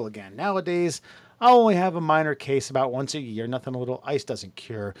normal again. Nowadays, I only have a minor case about once a year, nothing a little ice doesn't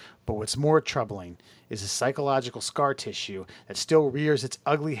cure. But what's more troubling is the psychological scar tissue that still rears its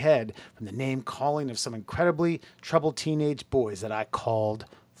ugly head from the name calling of some incredibly troubled teenage boys that I called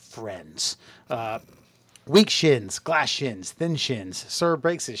friends. Weak shins, glass shins, thin shins. Sir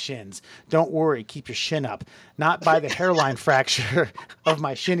breaks his shins. Don't worry, keep your shin up. Not by the hairline fracture of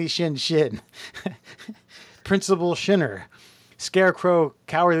my shinny shin. Principal Shinner, Scarecrow,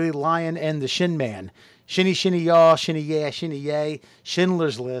 Cowardly Lion, and the Shin Man. Shinny, shinny, y'all, shinny, yeah, shinny, yay,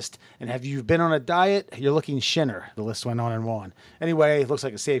 Schindler's List. And have you been on a diet? You're looking shinner. The list went on and on. Anyway, it looks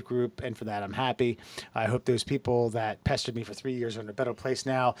like a safe group, and for that, I'm happy. I hope those people that pestered me for 3 years are in a better place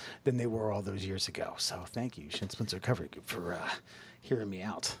now than they were all those years ago. So thank you, Shin Splinter Recovery Group, for hearing me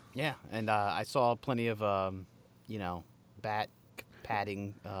out. Yeah, and I saw plenty of, bat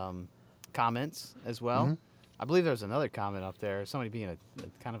padding comments as well. I believe there's another comment up there. Somebody being a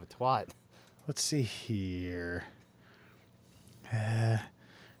kind of a twat. Let's see here.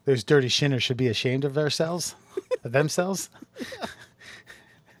 Those dirty shinners should be ashamed of themselves. Of themselves.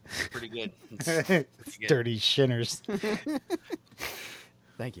 Pretty good. It's pretty good. Dirty shinners.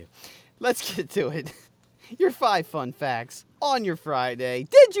 Thank you. Let's get to it. Your 5 fun facts on your Friday.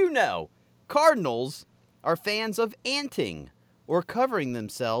 Did you know cardinals are fans of anting, or covering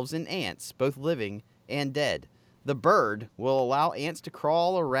themselves in ants, both living and dead? The bird will allow ants to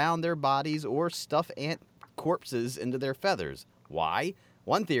crawl around their bodies or stuff ant corpses into their feathers. Why?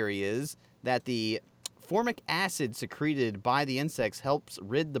 One theory is that the formic acid secreted by the insects helps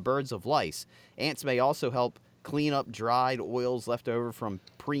rid the birds of lice. Ants may also help clean up dried oils left over from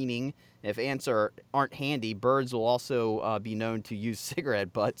preening. If ants aren't handy, birds will also be known to use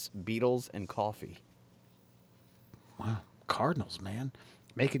cigarette butts, beetles, and coffee. Wow, cardinals, man,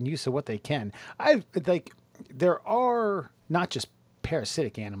 making use of what they can. There are not just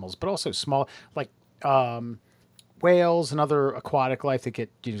parasitic animals, but also small, like whales and other aquatic life that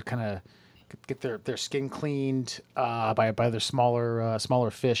get kind of get their skin cleaned by other smaller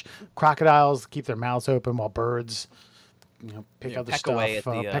fish. Crocodiles keep their mouths open while birds, pick other peck stuff, away at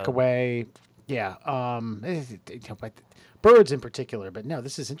the, peck away. Yeah, but birds in particular. But no,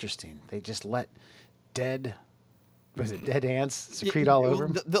 this is interesting. They just let dead ants secrete all over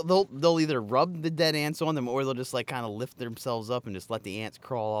them? They'll either rub the dead ants on them, or they'll just kind of lift themselves up and just let the ants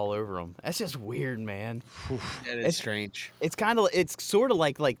crawl all over them. That's just weird, man. That is strange. It's sort of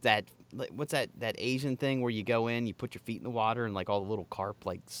like that. What's that Asian thing where you go in, you put your feet in the water, and all the little carp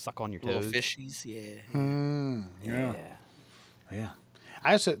suck on your toes. Little fishies, yeah. Yeah.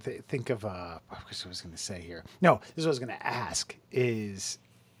 I also think of what I was going to say here. No, this is what I was going to ask is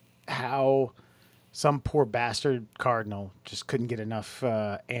how some poor bastard cardinal just couldn't get enough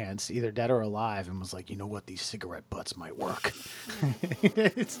ants, either dead or alive, and was like, you know what, these cigarette butts might work.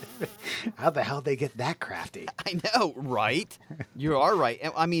 How the hell they get that crafty? I know, right? You are right.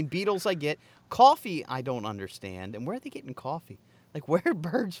 I mean, beetles I get. Coffee I don't understand. And where are they getting coffee? Where are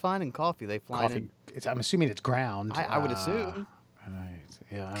birds finding coffee? They fly Coffee. I'm assuming it's ground. I would assume.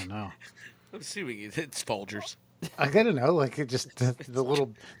 Yeah, I don't know. I'm assuming it's Folgers. I gotta know, it just the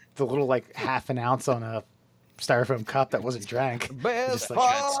little half an ounce on a styrofoam cup that wasn't drank. Best Just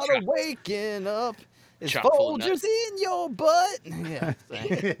part of waking up is Chock full of Folgers nuts. in your butt. Yeah.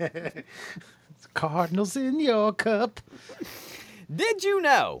 Cardinals in your cup. Did you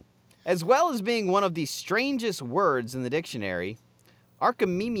know, as well as being one of the strangest words in the dictionary,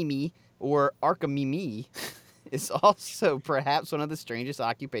 archimimi or archimimi is also perhaps one of the strangest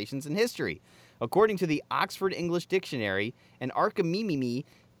occupations in history. According to the Oxford English Dictionary, an archimimi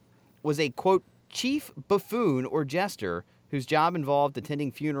was a, quote, chief buffoon or jester whose job involved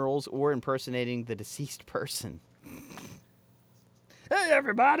attending funerals or impersonating the deceased person. Hey,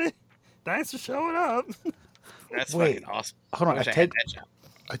 everybody. Thanks for showing up. That's Wait, fucking awesome. hold on, I wish I had that job.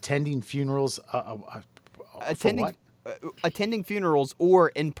 Attending funerals. Attending, for what? Attending funerals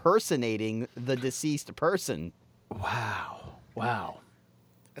or impersonating the deceased person. Wow.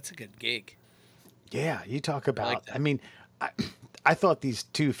 That's a good gig. Yeah, you talk about. like that. I mean, I thought these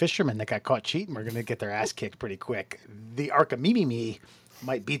two fishermen that got caught cheating were going to get their ass kicked pretty quick. The Archimimi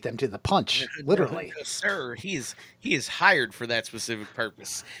might beat them to the punch, literally. No, sir, he is hired for that specific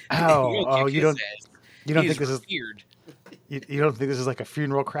purpose. Oh, you don't think this is weird? you don't think this is like a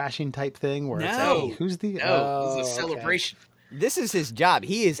funeral crashing type thing where it's No. like, who's the? No, this is a okay. celebration. This is his job.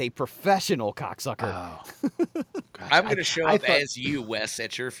 He is a professional cocksucker. Oh, gotcha. I'm going to show I up thought- as you, Wes,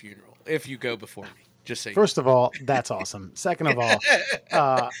 at your funeral if you go before me. Just so you First of all, that's awesome. Second of all,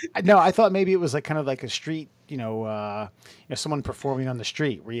 no, I thought maybe it was kind of like a street, someone performing on the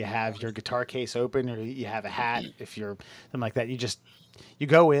street where you have your guitar case open or you have a hat. If you're something like that, you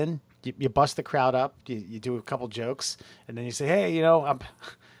go in, you bust the crowd up, you do a couple jokes, and then you say, hey, I'm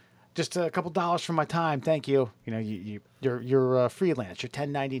just a couple dollars for my time, thank you. You're freelance, you're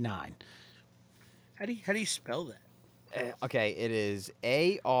 1099. How do you spell that? Okay, it is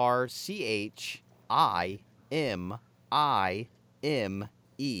ARCHIMIME.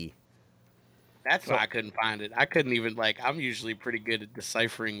 That's why I couldn't find it. I couldn't even I'm usually pretty good at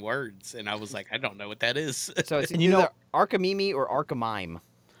deciphering words, and I was like, I don't know what that is. So it's And you either know- Archimimi or Archimime.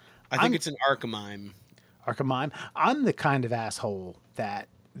 I think it's an archimime. Archimime. I'm the kind of asshole that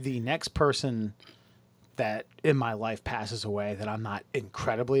the next person that in my life passes away that I'm not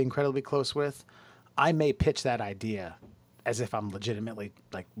incredibly close with, I may pitch that idea as if I'm legitimately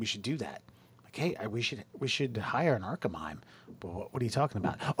like, we should do that. Like, hey, we should hire an Archimime. Well, what are you talking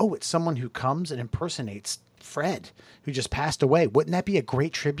about? Oh, it's someone who comes and impersonates Fred, who just passed away. Wouldn't that be a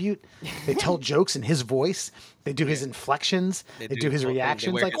great tribute? They tell jokes in his voice. They do his inflections. They do his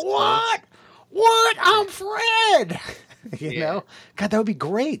reactions. Like, what? What? I'm Fred. You know? God, that would be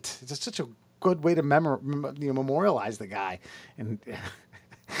great. It's just such a good way to memorialize the guy. And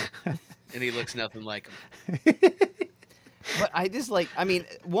And he looks nothing like him. But I just like, I mean,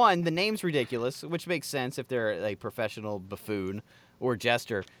 one, the name's ridiculous, which makes sense if they're a professional buffoon or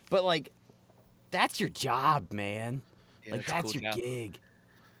jester. But like, that's your job, man. Yeah, like, that's a that's cool your job. gig.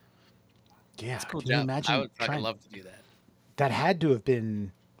 yeah, Cool can you job. imagine I would fucking trying? love to do that. That had to have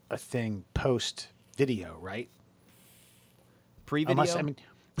been a thing post video, right? Pre-video? Unless, I mean,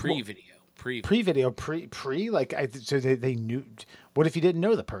 Pre-video. pre-video, pre, like, so they knew. What if you didn't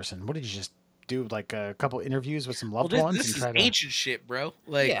know the person? What did you just do? Like a couple interviews with some loved ones This and is try to. ancient shit, bro.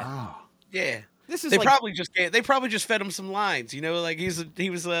 Like, Yeah. Oh, yeah. This is They like, probably just fed him some lines, you know, like he's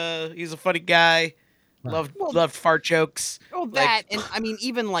a funny guy, loved fart jokes. oh, like- that, and I mean,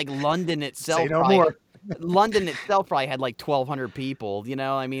 even like London itself. say no probably- more. London itself probably had like 1,200 people, you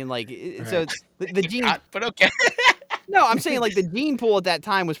know? I mean, like, so Right. it's, the gene. But okay. No, I'm saying like the gene pool at that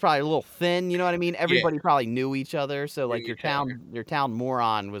time was probably a little thin. You know what I mean? Everybody probably knew each other. So like Knew your each town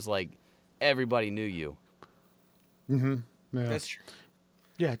moron was like everybody knew you. Yeah. That's true.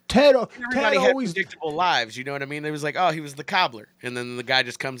 Yeah, Ted. Ted Everybody had always. predictable lives, you know what I mean? It was like, oh, he was the cobbler, and then the guy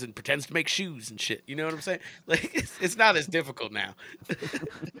just comes and pretends to make shoes and shit. You know what I'm saying? Like, it's not as difficult now.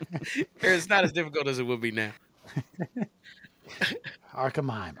 Or it's not as difficult as it would be now.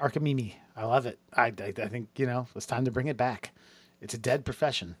 Archimime. I love it. I think it's time to bring it back. It's a dead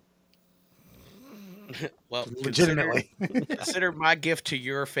profession. Well, Legitimately. consider my gift to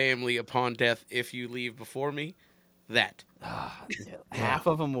your family upon death if you leave before me. That. Half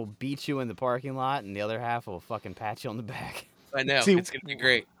of them will beat you in the parking lot, and the other half will fucking pat you on the back. I know. See- It's gonna be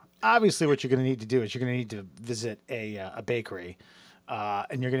great. Obviously, what you're going to need to do is you're going to need to visit a bakery,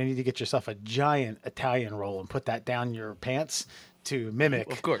 and you're going to need to get yourself a giant Italian roll and put that down your pants to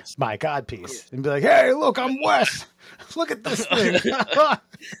mimic Of course. my godpiece, and be like, "Hey, look, I'm Wes. Look at this thing."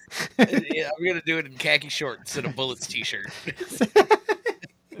 Yeah, I'm gonna do it in khaki shorts and a Bullets t-shirt.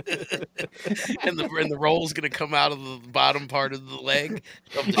 and the roll's gonna come out of the bottom part of the leg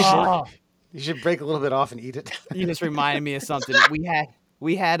of the short. Oh, you should break a little bit off and eat it. You just reminded me of something.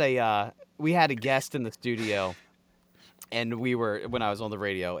 We had a guest in the studio, and when I was on the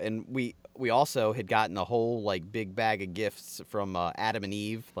radio, and we also had gotten a whole like big bag of gifts from Adam and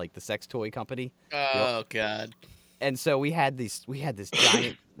Eve, like the sex toy company. Oh God. And so we had this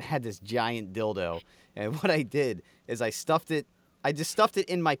giant dildo, and what I did is I just stuffed it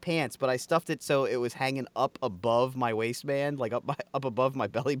in my pants, but I stuffed it so it was hanging up above my waistband, like up above my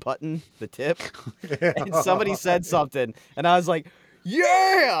belly button, the tip. And somebody said something, and I was like,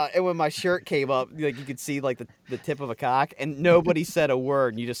 "Yeah!" And when my shirt came up, like you could see like the tip of a cock, and nobody said a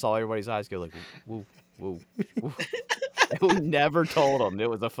word, and you just saw everybody's eyes go like, "Woo, woo, woo." And we never told them it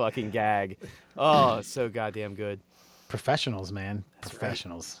was a fucking gag. Oh, it's so goddamn good. Professionals, man.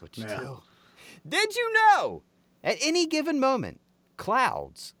 Professionals. What you Yeah. do. Did you know? At any given moment,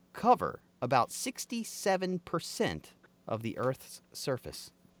 clouds cover about 67% of the Earth's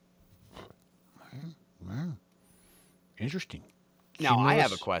surface. Wow. Interesting. Now, I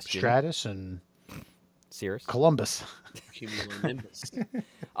have a Cumulus, question. Stratus and Serious? Columbus. Cumulonimbus.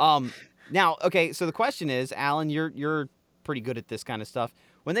 Now, okay, so the question is, Alan, you're pretty good at this kind of stuff.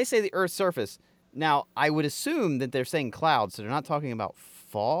 When they say the Earth's surface, now I would assume that they're saying clouds, so they're not talking about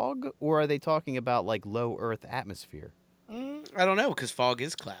fog, or are they talking about like low Earth atmosphere? I don't know, because fog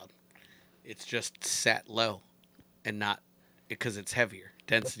is cloud. It's just sat low, and not because it's heavier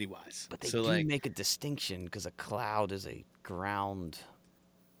density wise. But they So do like make a distinction because a cloud is a ground,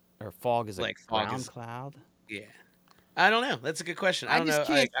 or fog is a Like fog ground is- cloud. yeah. I don't know. That's a good question. I I don't just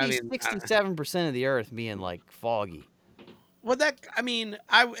know. can't I see mean, 67% of the Earth being like foggy. well,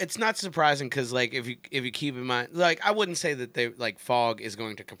 it's not surprising because like if you keep in mind, like I wouldn't say that they like fog is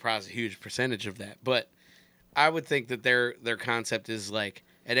going to comprise a huge percentage of that, but I would think that their concept is like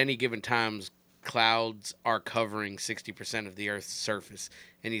at any given times clouds are covering 60% of the Earth's surface,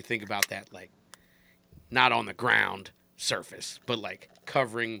 and you think about that like not on the ground surface, but like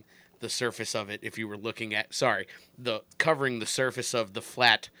covering the surface of it. If you were looking at covering the surface of the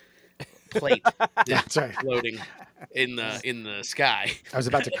flat plate That's right. floating in the sky. I was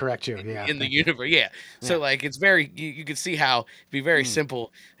about to correct you. Yeah. In the universe. Yeah. So like it's very you can see how it'd be very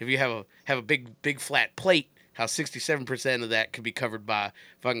simple if you have a big flat plate, how 67% of that could be covered by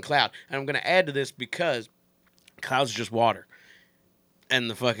fucking cloud. And I'm gonna add to this because clouds are just water. And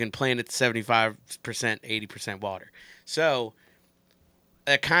the fucking planet's 75%, 80% water. So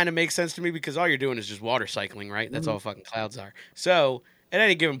that kind of makes sense to me because all you're doing is just water cycling, right? That's all fucking clouds are. So at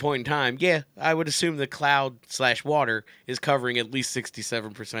any given point in time, yeah, I would assume the cloud/water is covering at least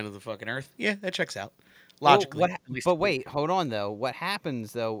 67% of the fucking Earth. Yeah, that checks out. Logically. But wait, hold on though. What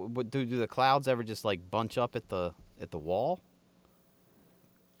happens though? Do the clouds ever just like bunch up at the wall?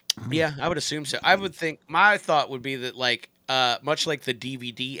 Yeah, I would assume so. I would think my thought would be that like much like the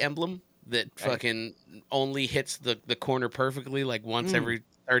DVD emblem that fucking only hits the corner perfectly like once every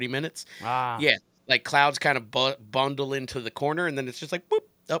 30 minutes. Ah. Yeah, like clouds kind of bundle into the corner and then it's just like whoop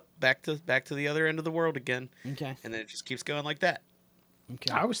up back to the other end of the world again. Okay. And then it just keeps going like that.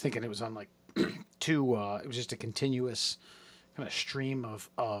 Okay. I was thinking it was on like two. It was just a continuous kind of stream of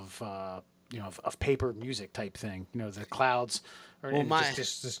paper music type thing. You know, the clouds. Well,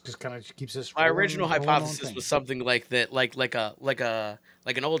 just kind of keeps this. My original rolling hypothesis thing. was something like that, like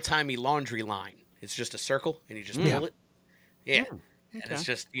an old timey laundry line. It's just a circle, and you just pull it. Yeah, and it's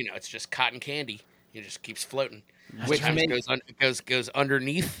just it's just cotton candy. It just keeps floating. Which goes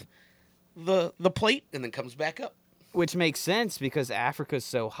underneath the plate and then comes back up. Which makes sense because Africa's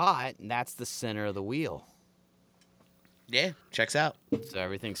so hot, and that's the center of the wheel. Yeah, checks out. So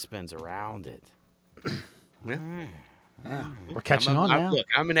everything spins around it. Yeah. We're catching on now. Look,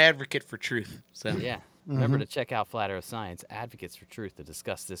 I'm an advocate for truth. So Yeah. Remember to check out Flat Earth Science, Advocates for Truth, to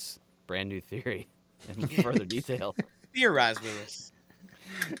discuss this brand new theory in further detail. theorize with us.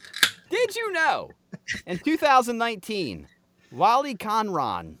 Did you know? In 2019, Wally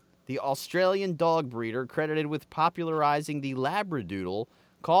Conron, the Australian dog breeder credited with popularizing the Labradoodle,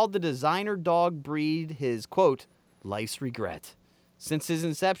 called the designer dog breed his, quote, life's regret. Since his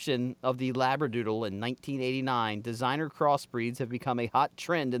inception of the Labradoodle in 1989, designer crossbreeds have become a hot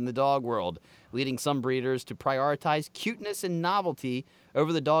trend in the dog world, leading some breeders to prioritize cuteness and novelty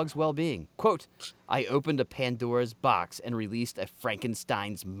over the dog's well-being. Quote, I opened a Pandora's box and released a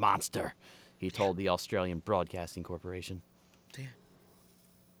Frankenstein's monster, he told the Australian Broadcasting Corporation.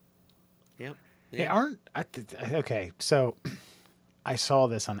 Yep. Hey, okay, so I saw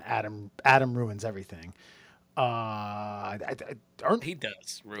this on Adam Ruins Everything. He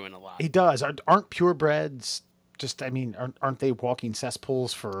does ruin a lot. He does. Aren't purebreds just? I mean, aren't they walking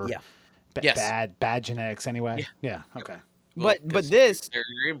cesspools for bad genetics anyway? Yeah. Okay. Well, but this they're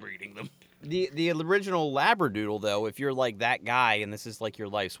inbreeding them. The original Labradoodle though, if you're like that guy and this is like your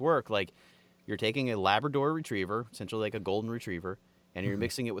life's work, like you're taking a Labrador Retriever, essentially like a golden retriever, and you're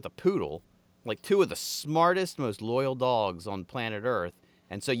mixing it with a poodle, like two of the smartest, most loyal dogs on planet Earth.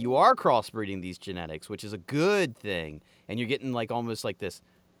 And so you are crossbreeding these genetics, which is a good thing. And you're getting like almost like this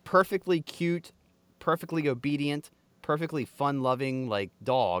perfectly cute, perfectly obedient, perfectly fun-loving like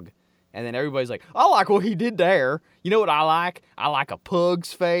dog. And then everybody's like, I like what he did there. You know what I like? I like a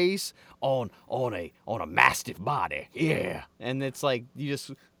pug's face on a mastiff body. Yeah. And it's like you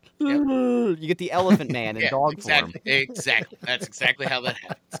just you get the elephant man in dog form. Exactly. That's exactly how that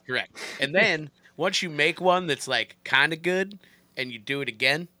happens. Correct. And then once you make one that's like kind of good, and you do it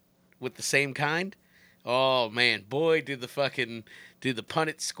again with the same kind, oh man, boy, do the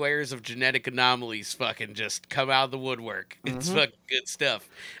Punnett squares of genetic anomalies fucking just come out of the woodwork. It's fucking good stuff.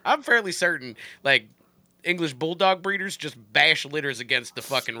 I'm fairly certain, like, English bulldog breeders just bash litters against the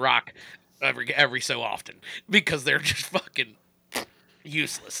fucking rock every so often because they're just fucking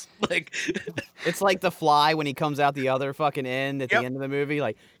useless. Like, it's like the Fly when he comes out the other fucking end at the end of the movie,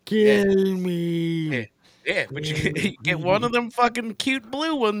 like, kill me. Yeah. Yeah, but you get one of them fucking cute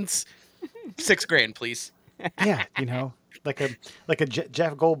blue ones. $6,000, please. Yeah, like a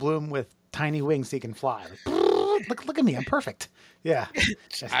Jeff Goldblum with tiny wings so he can fly. Like, look at me, I'm perfect. Yeah,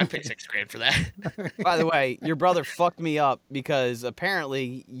 I paid $6,000 for that. By the way, your brother fucked me up because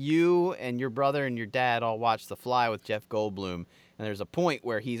apparently you and your brother and your dad all watched The Fly with Jeff Goldblum, and there's a point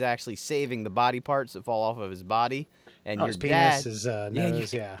where he's actually saving the body parts that fall off of his body. And your his dad, penis, his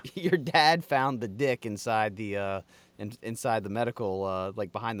nose, Your dad found the dick inside the inside the medical,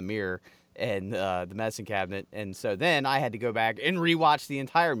 like behind the mirror and the medicine cabinet. And so then I had to go back and rewatch the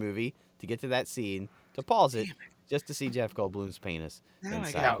entire movie to get to that scene, to pause it, just to see Jeff Goldblum's penis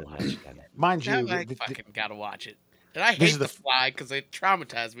inside the medicine cabinet. Mind you, I fucking gotta watch it. And I hate The Fly because it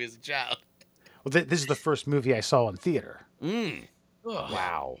traumatized me as a child. Well, this is the first movie I saw in theater. Ugh.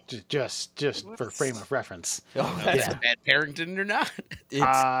 Wow. Just for frame of reference. Oh, Is that's, that bad parenting or not?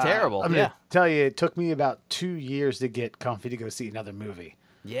 it's terrible. I'm Yeah. gonna tell you, it took me about 2 years to get comfy to go see another movie.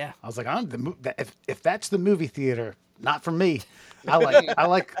 Yeah. I was like, if that's the movie theater, not for me. I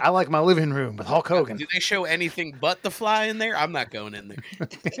like my living room with Hulk Hogan. Do they show anything but the Fly in there? I'm not going in there.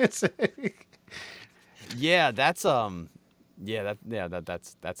 It's- Yeah, that's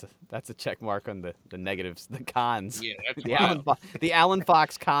that's a check mark on the negatives, the cons. Yeah, that's the wild. the Alan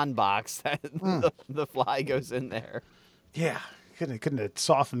Fox con box that the Fly goes in there. yeah, couldn't have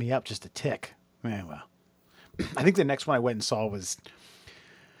softened me up just a tick. Man, well, I think the next one I went and saw was,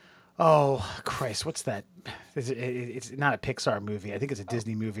 oh Christ, what's that? It's not a Pixar movie. I think it's a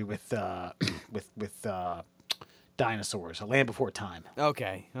Disney movie with with dinosaurs, A Land Before Time.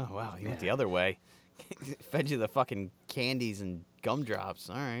 Okay. Oh wow, you went the other way. Fed you the fucking candies and gumdrops.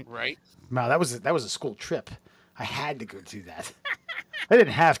 All right. Right? No, that was a school trip. I had to go do that. I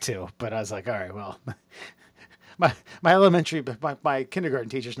didn't have to, but I was like, all right, well, my kindergarten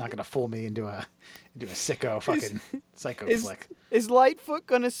teacher's not going to fool me into a sicko fucking psycho flick. Is Lightfoot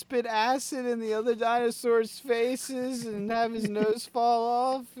gonna spit acid in the other dinosaurs' faces and have his nose fall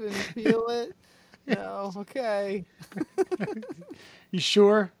off and peel it? No. Okay. You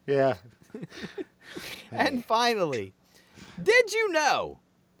sure? Yeah. And finally, did you know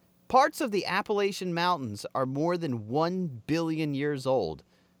parts of the Appalachian Mountains are more than 1 billion years old?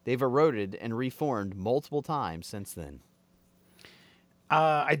 They've eroded and reformed multiple times since then.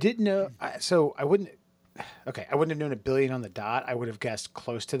 I didn't know. So I wouldn't. Okay, I wouldn't have known a billion on the dot. I would have guessed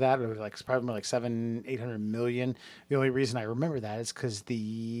close to that, or like probably more like 700-800 million. The only reason I remember that is because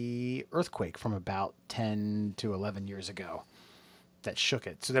the earthquake from about 10 to 11 years ago that shook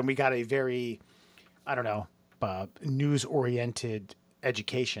it. So then we got a very, I don't know, news-oriented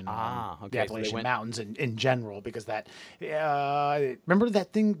education on okay, the so Appalachian they went- Mountains in general, because that. Remember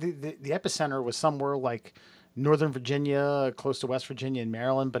that thing? The epicenter was somewhere like Northern Virginia, close to West Virginia and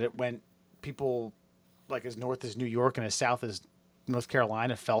Maryland, but it went people like as north as New York and as south as North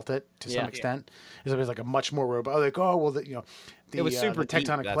Carolina felt it to Yeah. some extent. It was like a much more robust. Like, oh well, It was super the deep,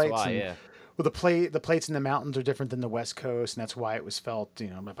 tectonic that's plates. why, and, yeah. Well, the plates in the mountains are different than the West Coast, and that's why it was felt,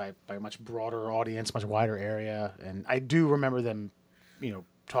 by a much broader audience, much wider area. And I do remember them,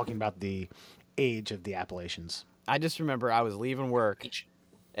 talking about the age of the Appalachians. I just remember I was leaving work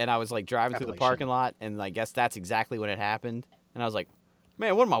and I was like driving through the Appalachian. parking lot, and I guess that's exactly when it happened. And I was like,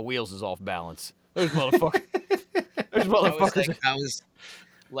 man, one of my wheels is off balance. Those motherfuckers. Those motherfuckers. I was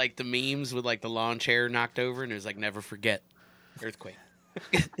like the memes with like the lawn chair knocked over, and it was like never forget earthquake.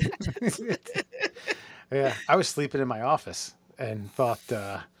 Yeah, I was sleeping in my office and thought,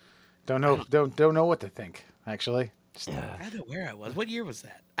 don't know what to think. Actually, I don't know where I was. What year was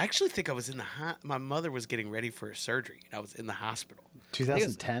that? I actually think I was in the my mother was getting ready for a surgery, and I was in the hospital.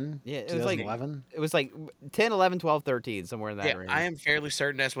 2010. Yeah, it was like 2011. It was like 10, 11, 12, 13, somewhere in that Yeah, range. I am fairly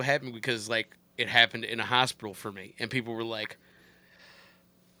certain that's what happened because like it happened in a hospital for me, and people were like,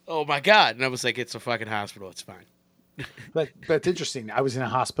 "Oh my god!" And I was like, "It's a fucking hospital. It's fine." But it's interesting. I was in a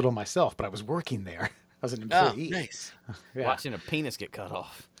hospital myself, but I I was an Oh, employee. nice. Yeah. Watching a penis get cut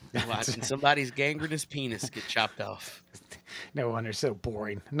off. Watching somebody's gangrenous penis get chopped off. No wonder, so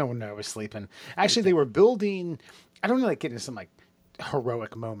boring. No wonder I was sleeping. Actually, they were building. I don't know, like getting some like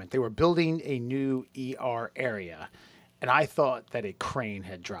heroic moment. They were building a new ER area, and I thought that a crane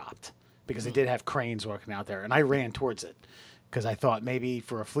had dropped because they did have cranes working out there, and I ran towards it because I thought maybe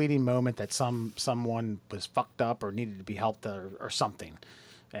for a fleeting moment that someone was fucked up or needed to be helped or something.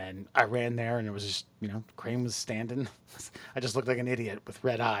 And I ran there, and it was just, the crane was standing. I just looked like an idiot with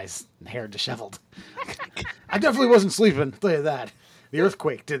red eyes and hair disheveled. I definitely wasn't sleeping, I'll tell you that. The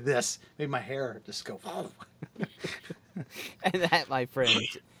earthquake did this. Made my hair just go, whoa. And that, my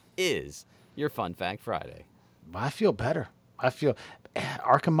friends, is your Fun Fact Friday. I feel better. I feel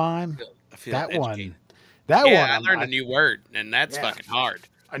Archimime, I feel that one. educated. That Yeah, one. I learned a new word, and that's Yeah. fucking hard.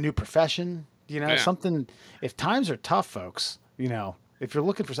 A new profession, Yeah. something. If times are tough, folks, if you're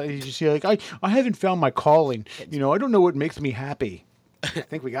looking for something, you just see like, I haven't found my calling. I don't know what makes me happy. I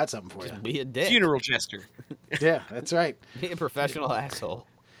think we got something for you. Be a dick. Funeral jester. Yeah, that's right. Be a professional asshole.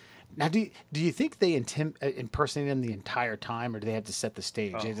 Now, do you think they impersonate him the entire time, or do they have to set the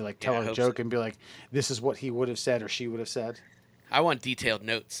stage? They have to tell yeah, I her a hope joke so. and be like, "This is what he would have said or she would have said." I want detailed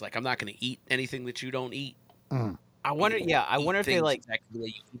notes. Like I'm not going to eat anything that you don't eat. I wonder. Yeah, I Eat wonder if they things like. exactly the way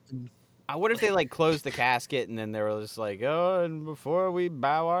you eat them. I wonder if they like closed the casket and then they were just like, oh, and before we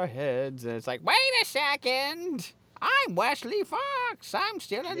bow our heads, and it's like, wait a second, I'm Wesley Fox. I'm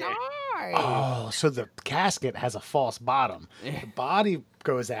still alive. Oh, so the casket has a false bottom. The body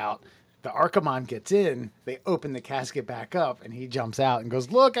goes out, the Archimon gets in, they open the casket back up, and he jumps out and goes,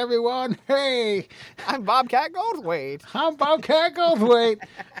 "Look, everyone! Hey, I'm Bobcat Goldthwait. I'm Bobcat Goldthwait,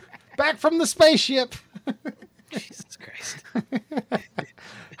 back from the spaceship. Jesus Christ.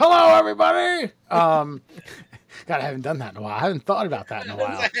 Hello, everybody." God, I haven't done that in a while. I haven't thought about that in a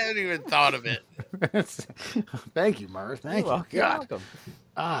while. I haven't even thought of it. Thank you, Murr. Thank you. You're God. welcome.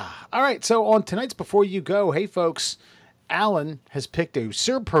 All right, so on tonight's Before You Go, hey folks, Alan has picked a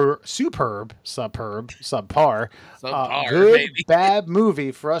subpar, Subpar, good, baby. bad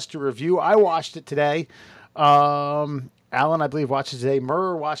movie for us to review. I watched it today. Alan, I believe, watched it today.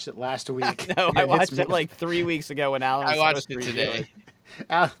 Murr watched it last week. No, And I it's watched me- it like 3 weeks ago when Alan was I watched supposed it to review today.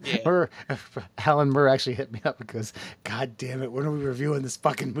 Al- Alan Murr actually hit me up and goes, "God damn it, when are we reviewing this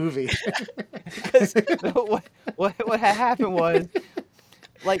fucking movie?" What had happened was,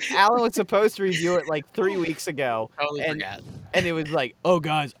 like, Alan was supposed to review it like 3 weeks ago, Totally and forgot. and it was like, "Oh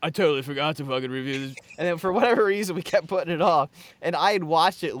guys, I totally forgot to fucking review this," and then for whatever reason we kept putting it off, and I had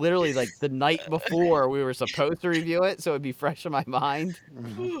watched it literally like the night before we were supposed to review it, so it'd be fresh in my mind.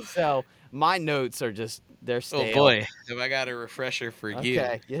 So my notes are just they're stale. Oh boy, have I got a refresher for you.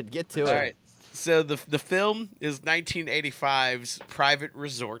 Okay, yeah, get to it. All right. So the film is 1985's Private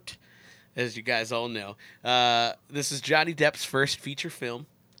Resort, as you guys all know. This is Johnny Depp's first feature film.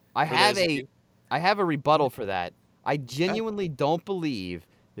 I For have those of a you- I have a rebuttal for that. I genuinely don't believe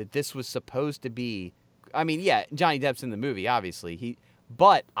that this was supposed to be. I mean, yeah, Johnny Depp's in the movie, obviously.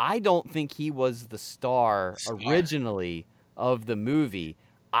 But I don't think he was the star originally of the movie.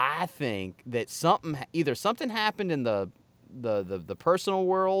 I think that either something happened in the personal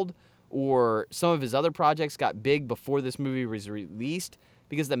world, or some of his other projects got big before this movie was released.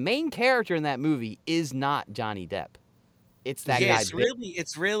 Because the main character in that movie is not Johnny Depp. It's that yeah, guy.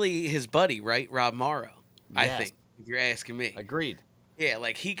 it's really his buddy, right? Rob Morrow, I Yes. think, if you're asking me. Agreed. Yeah,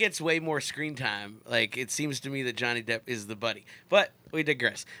 like he gets way more screen time. Like it seems to me that Johnny Depp is the buddy. But we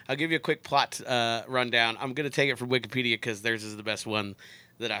digress. I'll give you a quick plot rundown. I'm going to take it from Wikipedia because theirs is the best one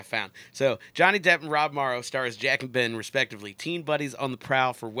that I found. So Johnny Depp and Rob Morrow star as Jack and Ben, respectively, teen buddies on the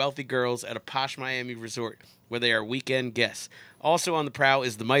prowl for wealthy girls at a posh Miami resort where they are weekend guests. Also on the prowl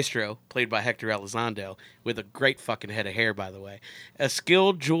is the Maestro, played by Hector Elizondo, with a great fucking head of hair, by the way. A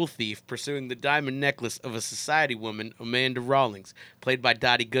skilled jewel thief pursuing the diamond necklace of a society woman, Amanda Rawlings, played by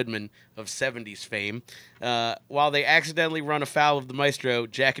Dottie Goodman of 70s fame. While they accidentally run afoul of the Maestro,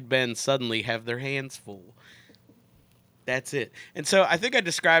 Jack and Ben suddenly have their hands full. That's it. And so I think I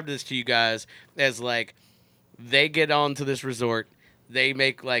described this to you guys as like they get onto this resort, they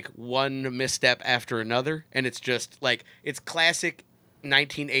make like one misstep after another, and it's just like it's classic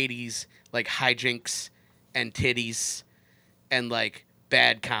 1980s like hijinks and titties and like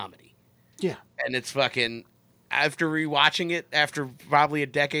bad comedy. Yeah. And it's fucking after rewatching it after probably a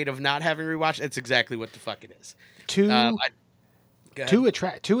decade of not having rewatched, it's exactly what the fuck it is. Go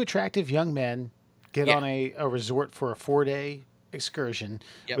ahead. Two attractive young men get Yeah. on a resort for a 4-day excursion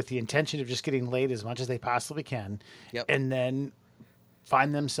Yep. with the intention of just getting laid as much as they possibly can, Yep. and then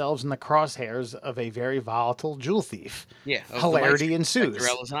find themselves in the crosshairs of a very volatile jewel thief. Yeah, of the Hilarity Maestro, ensues.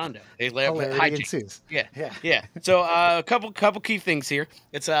 Hector Elizondo. They lay up with Hilarity hijinks. ensues. Yeah, Yeah. yeah. So a couple key things here.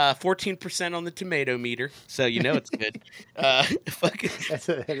 It's 14% on the tomato meter, so you know it's good. Fucking,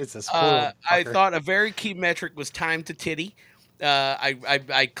 It's a spoiled I fucker. thought a very key metric was time to titty.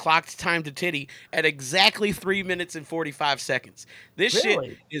 I clocked time to titty at exactly 3 minutes and 45 seconds. This Really?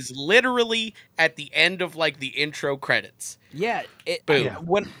 shit is literally at the end of like the intro credits. Yeah, Boom.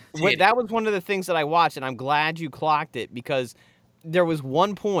 When Titty. that was one of the things that I watched, and I'm glad you clocked it because there was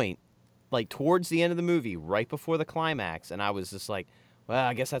one point, like towards the end of the movie, right before the climax, and I was just like, "Well,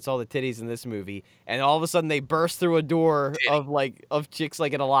 I guess that's all the titties in this movie." And all of a sudden, they burst through a door of chicks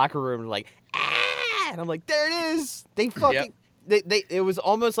like in a locker room, and like, ah! And I'm like, "There it is!" They fucking they. It was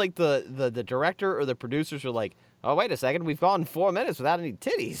almost like the director or the producers were like, "Oh, wait a second, we've gone 4 minutes without any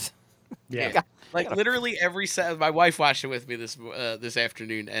titties." Yeah. Like literally every my wife watched it with me this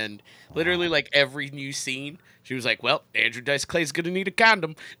afternoon, and literally like every new scene, she was like, "Well, Andrew Dice Clay's gonna need a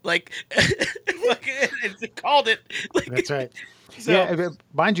condom." Like, it called it. Like, That's right. So- yeah, but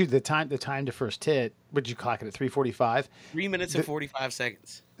mind you, the time to first tit, would you clock it at 3:45? 3 minutes and 45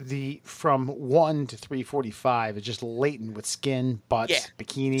 seconds. The from 1 to 3:45 is just latent with skin, butts, Yeah.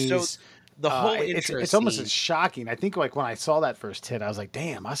 bikinis. So the whole it's intro almost scene- as shocking. I think like when I saw that first tit, I was like,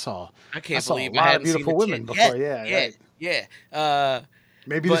 damn, I saw I saw believe a lot I of hadn't seen beautiful the women tit before. yet. Yeah, right. Yeah.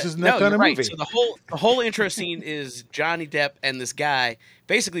 Maybe But this isn't no, that kind you're of right. movie. So the whole intro scene is Johnny Depp and this guy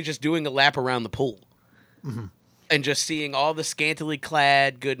basically just doing a lap around the pool. Mm-hmm. And just seeing all the scantily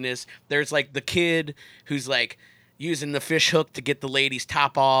clad goodness. There's like the kid who's like, using the fish hook to get the lady's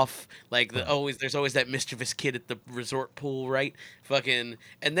top off. Like there's always that mischievous kid at the resort pool, right? Fucking,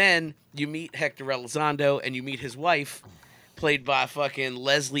 and then you meet Hector Elizondo and you meet his wife, played by fucking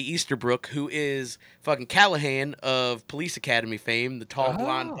Leslie Easterbrook, who is fucking Callahan of Police Academy fame, the tall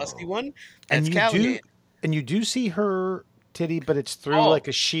blonde busty one. That's Callahan. And you do see her titty, but it's through like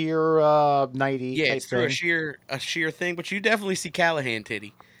a sheer nighty. Yeah, type it's through thing. a sheer thing, but you definitely see Callahan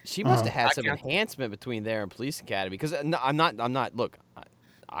titty. She must have had some enhancement between there and Police Academy, because I'm not. Look,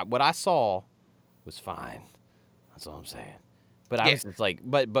 what I saw was fine. That's all I'm saying. But I was just like,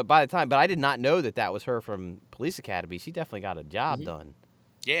 but by the time, but I did not know that was her from Police Academy. She definitely got a job done.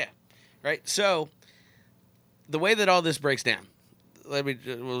 Yeah, right. So the way that all this breaks down,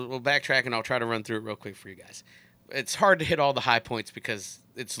 we'll backtrack and I'll try to run through it real quick for you guys. It's hard to hit all the high points because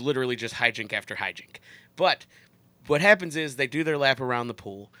it's literally just hijink after hijink. But what happens is they do their lap around the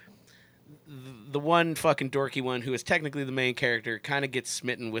pool. The one fucking dorky one, who is technically the main character, kind of gets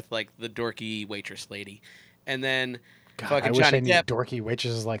smitten with like the dorky waitress lady, and then fucking I wish Johnny I knew Depp. dorky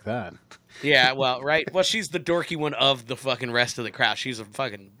waitresses like that. Yeah, well, right. Well, she's the dorky one of the fucking rest of the crowd. She's a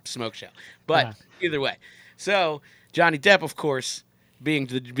fucking smoke show. But either way, so Johnny Depp, of course, being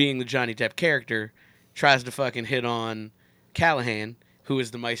the Johnny Depp character, tries to fucking hit on Callahan, who is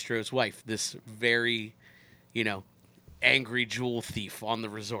the maestro's wife. This very, angry jewel thief on the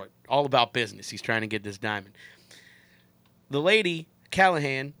resort. All about business. He's trying to get this diamond. The lady,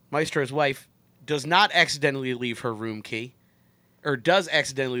 Callahan, maestro's wife, does not accidentally leave her room key, or does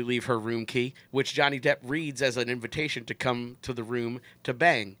accidentally leave her room key, which Johnny Depp reads as an invitation to come to the room to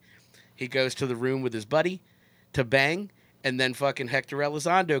bang. He goes to the room with his buddy to bang, and then fucking Hector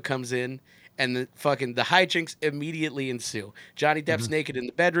Elizondo comes in, and the hijinks immediately ensue. Johnny Depp's naked in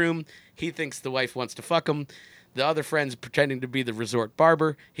the bedroom. He thinks the wife wants to fuck him. The other friend's pretending to be the resort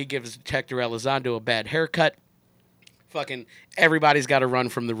barber. He gives Hector Elizondo a bad haircut. Fucking everybody's got to run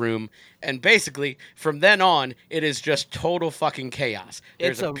from the room. And basically, from then on, it is just total fucking chaos.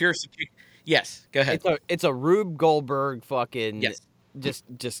 There's a pure... Yes, go ahead. It's a Rube Goldberg fucking... Yes.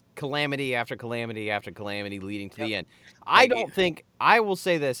 Just calamity after calamity after calamity leading to the end. I don't think... I will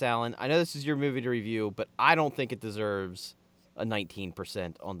say this, Alan. I know this is your movie to review, but I don't think it deserves a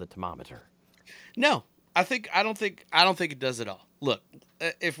 19% on the thermometer. No. I don't think it does at all. Look,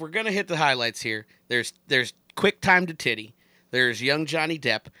 if we're gonna hit the highlights here, there's quick time to titty. There's young Johnny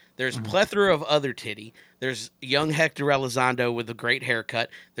Depp. There's plethora of other titty. There's young Hector Elizondo with a great haircut.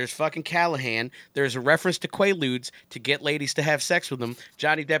 There's fucking Callahan. There's a reference to Quaaludes to get ladies to have sex with him.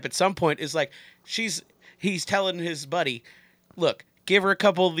 Johnny Depp at some point is like, he's telling his buddy, look, give her a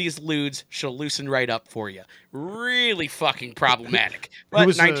couple of these lewds, she'll loosen right up for you. Really fucking problematic. But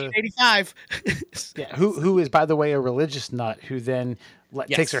 1985. Who is, by the way, a religious nut who then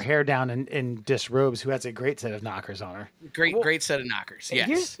takes her hair down and disrobes, who has a great set of knockers on her. Great set of knockers,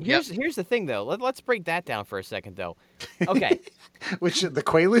 yes. Here's the thing, though. Let's break that down for a second, though. Okay. Which, the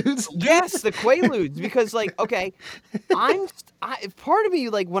Quaaludes? Yes, the Quaaludes. Because, like, okay, part of me,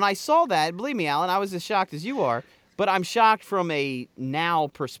 like, when I saw that, believe me, Alan, I was as shocked as you are. But I'm shocked from a now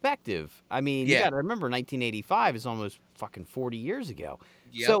perspective. I mean, you got to remember, 1985 is almost fucking 40 years ago.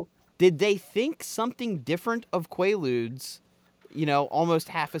 Yep. So did they think something different of Quaaludes, almost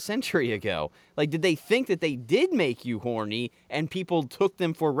half a century ago? Like, did they think that they did make you horny and people took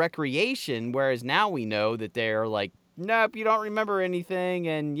them for recreation, whereas now we know that they're like, nope, you don't remember anything,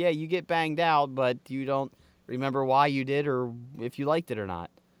 and yeah, you get banged out, but you don't remember why you did or if you liked it or not?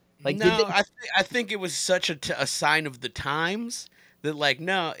 Like, no, I think it was such a sign of the times that, like,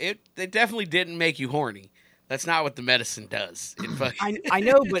 no, they definitely didn't make you horny. That's not what the medicine does. I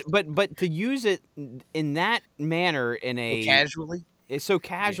know, but to use it in that manner casually, so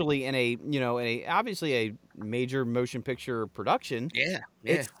casually in a obviously a major motion picture production. Yeah.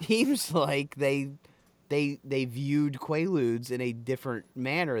 It seems like they viewed Quaaludes in a different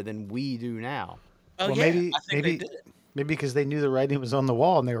manner than we do now. Oh, well, yeah, I think they did. Maybe because they knew the writing was on the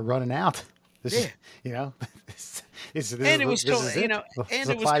wall and they were running out. It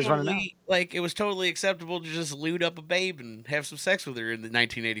was totally acceptable to just lewd up a babe and have some sex with her in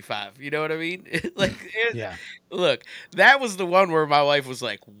 1985. You know what I mean? Look, that was the one where my wife was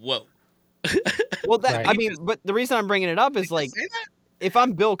like, "Whoa." Well, I mean, but the reason I'm bringing it up is like, if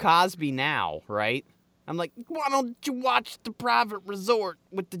I'm Bill Cosby now, right? I'm like, why don't you watch The Private Resort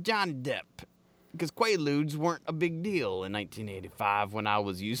with the Johnny Depp? Because Quaaludes weren't a big deal in 1985 when I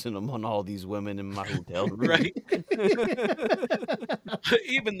was using them on all these women in my hotel room. Right.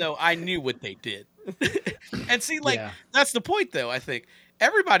 Even though I knew what they did. And see, that's the point, though, I think.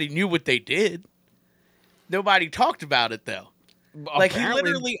 Everybody knew what they did. Nobody talked about it, though. Like, he Apparently-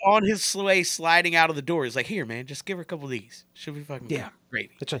 literally on his sleigh sliding out of the door is like, here, man, just give her a couple of these. She'll be fucking Yeah.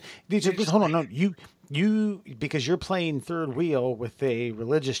 great. That's right. Hold on, no, you because you're playing third wheel with a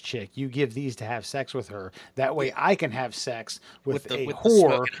religious chick, you give these to have sex with her. That way, I can have sex with a the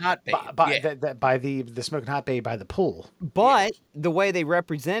whore smoking hot babe. by, Yeah. by the smoking hot babe by the pool. But the way they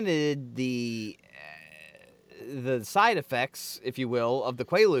represented the side effects, if you will, of the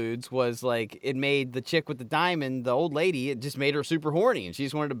Quaaludes was like it made the chick with the diamond, the old lady, it just made her super horny, and she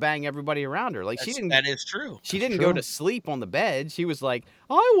just wanted to bang everybody around her. Like That is true. she didn't true. go to sleep on the bed. She was like,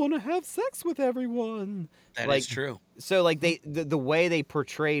 I want to have sex with everyone. That is like, true. So like the way they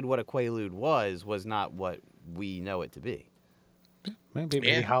portrayed what a Quaalude was not what we know it to be. Maybe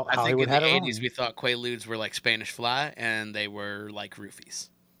Yeah, how I think Hollywood in the had it 80s wrong. we thought Quaaludes were like Spanish fly, and they were like roofies.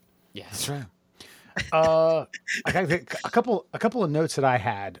 That's right. I got a couple of notes that I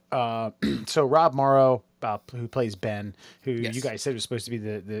had. So Rob Morrow, who plays Ben, who Yes. you guys said was supposed to be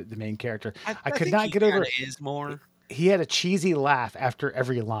the main character. I could think not he get over. kinda is more. He had a cheesy laugh after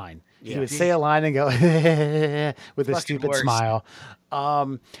every line. He Yeah. would say a line and go with a Fucking stupid worst. smile.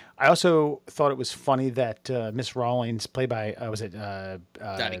 I also thought it was funny that Miss Rawlings, played by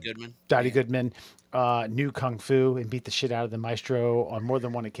Dottie Goodman. Dottie Goodman, knew kung fu and beat the shit out of the maestro on more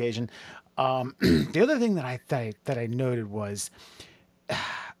than one occasion. The other thing that I noted was,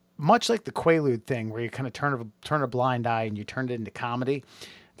 much like the Quaalude thing, where you kind of turn a blind eye and you turn it into comedy.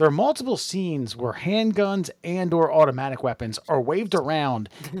 There are multiple scenes where handguns and/or automatic weapons are waved around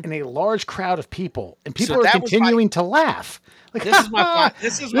in a large crowd of people, and people So are that was continuing to laugh. Like, This is my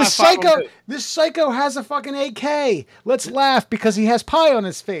this is my this final psycho, note. this psycho has a fucking AK. Let's laugh because he has pie on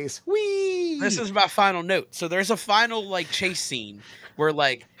his face. Whee! This is my final note. So there's a final like chase scene where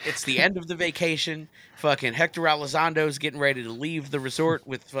like it's the end of the vacation. Fucking Hector Elizondo's getting ready to leave the resort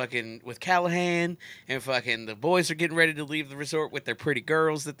with Callahan, and fucking the boys are getting ready to leave the resort with their pretty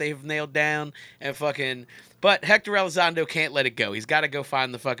girls that they've nailed down, and but Hector Elizondo can't let it go. He's got to go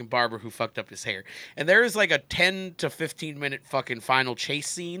find the fucking barber who fucked up his hair. And there is like a 10 to 15 minute fucking final chase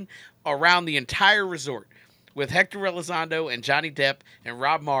scene around the entire resort with Hector Elizondo and Johnny Depp and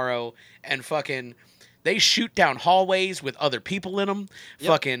Rob Morrow, and fucking they shoot down hallways with other people in them.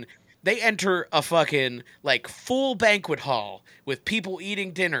 Fucking they enter a fucking like full banquet hall with people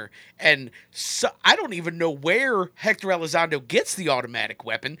eating dinner, and so, I don't even know where Hector Elizondo gets the automatic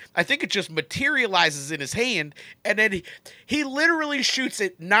weapon. I think it just materializes in his hand, and then he literally shoots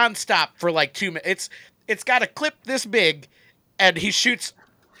it nonstop for like 2 minutes. It's got a clip this big, and he shoots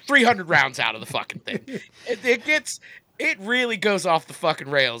 300 rounds out of the fucking thing. It really goes off the fucking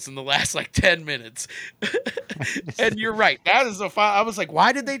rails in the last like 10 minutes. And you're right. That is I was like,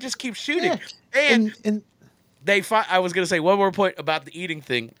 why did they just keep shooting? Yeah. And I was going to say one more point about the eating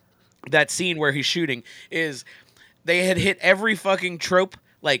thing. That scene where he's shooting is they had hit every fucking trope,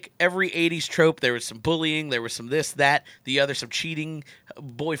 like every 80s trope. There was some bullying, there was some this, that, the other, some cheating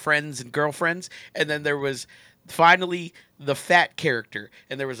boyfriends and girlfriends. And then there was finally the fat character.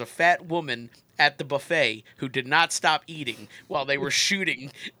 And there was a fat woman at the buffet who did not stop eating while they were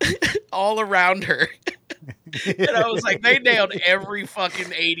shooting all around her. And I was like, they nailed every fucking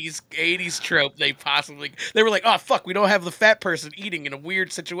 80s trope they were like, oh fuck, we don't have the fat person eating in a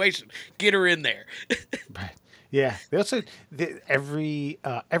weird situation. Get her in there. Right. Yeah. They also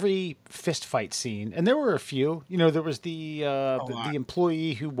every fist fight scene, and there were a few. You know, there was the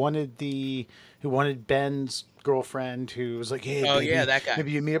employee who wanted Ben's girlfriend, who was like, hey, Oh, baby, yeah, that guy.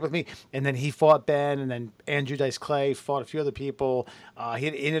 maybe you meet up with me. And then he fought Ben, and then Andrew Dice Clay fought a few other people. He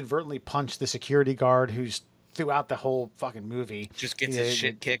had inadvertently punched the security guard who's throughout the whole fucking movie Just gets his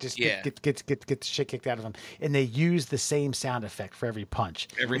shit kicked. Just Yeah. get the shit kicked out of him. And they use the same sound effect for every punch.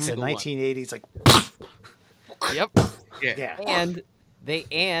 Every It's the single one. 1980s, like, Yep. Yeah. yeah.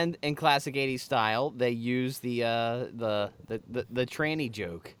 And in classic 80s style, they use the tranny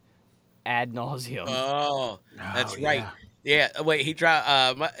joke ad nauseum. Oh, that's Oh, right. Yeah. Wait, he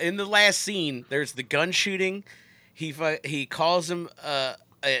in the last scene. There's the gun shooting. He calls him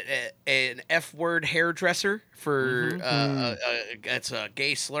an F word hairdresser for that's a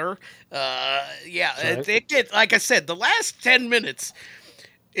gay slur. Yeah, Right. it gets, like I said, the last 10 minutes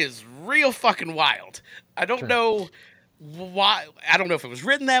is real fucking wild. I don't know why. I don't know if it was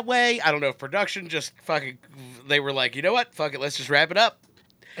written that way. I don't know if production just fucking they were like, you know what, fuck it, let's just wrap it up.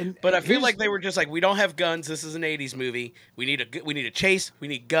 But I feel here's- like they were just like, we don't have guns. This is an 80s movie. We need a chase. We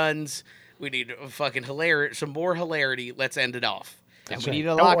need guns. We need a fucking some more hilarity. Let's end it off. And That's we right. need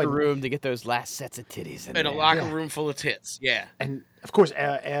a Oh, locker and- room to get those last sets of titties in In a there. locker Yeah. room full of tits. Yeah. And of course,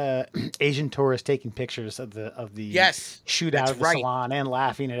 Asian tourists taking pictures of the Yes, shootout that's of the right. salon and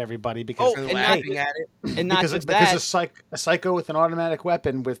laughing at everybody because And and not- laughing at it. And not because just because that, a psycho with an automatic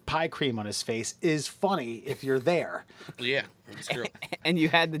weapon with pie cream on his face is funny if you're there. Yeah. It's true. and you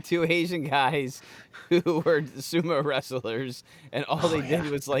had the two Asian guys who were sumo wrestlers, and all they did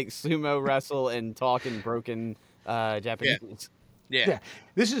was like sumo wrestle and talk in broken Japanese. Yeah. Yeah,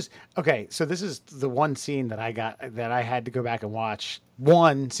 this is okay. So this is the one scene that I had to go back and watch.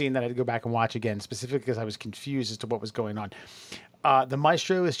 One scene that I had to go back and watch again, specifically because I was confused as to what was going on. The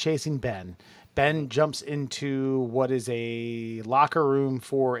maestro is chasing Ben. Ben jumps into what is a locker room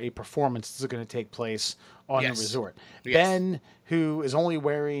for a performance that's going to take place on Yes. the resort. Yes. Ben, who is only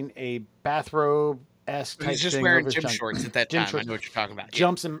wearing a bathrobe-esque type He's just thing wearing over his gym junk- shorts at that gym time. I shorts, know what you're talking about. Yeah.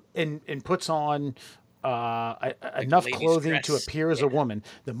 jumps and puts on enough ladies' clothing to dress. appear as a woman.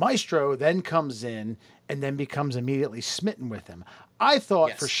 The maestro then comes in and then becomes immediately smitten with him. I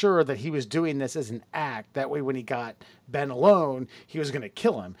thought for Yes. sure that he was doing this as an act. That way, when he got Ben alone, he was going to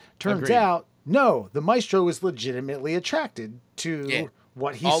kill him. Turns Agreed. out, no, the maestro was legitimately attracted to Yeah.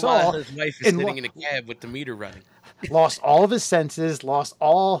 what he All saw. while his wife is and sitting in a cab with the meter running. lost all of his senses, lost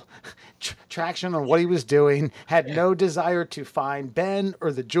all traction on what he was doing, had no desire to find Ben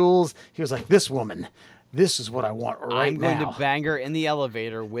or the jewels. He was like, this woman, this is what I want right I'm going now. to bang her in the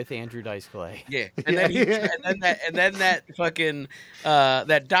elevator with Andrew Dice Clay. Yeah, and then he, Yeah. and then that fucking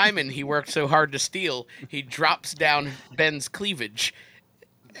that diamond he worked so hard to steal, he drops down Ben's cleavage,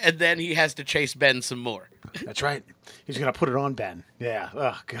 and then he has to chase Ben some more. That's right. He's going to put it on Ben. Yeah.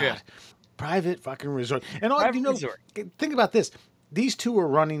 Oh, God. Yeah. Private fucking resort. And all Private you know, resort. think about this. These two are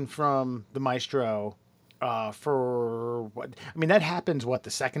running from the maestro for what? I mean, that happens, what, the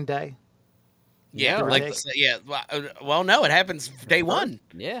second day? Yeah, Give or like take? yeah. Well, no, it happens day one.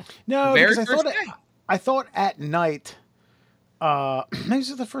 Yeah. No, Very because I first thought, day. I thought at night, maybe this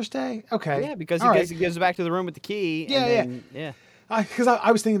is the first day? Okay. Yeah, because All he right. goes back to the room with the key. Yeah, and then, yeah. Because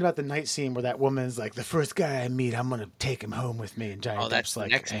I was thinking about the night scene where that woman's like, the first guy I meet, I'm gonna take him home with me, and Johnny Oh, that's Depp's the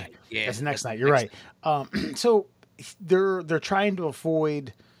like, next "Hey." night. Yeah, that's the next that's night. the You're next right. So they're trying to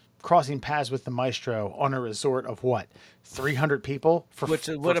avoid crossing paths with the maestro on a resort of what, 300 people for Which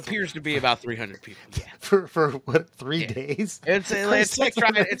is what appears to be about 300 people. Yeah, for what, 3 Yeah. days? it's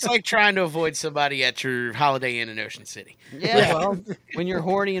like trying to avoid somebody at your Holiday Inn in Ocean City. Yeah, well, when you're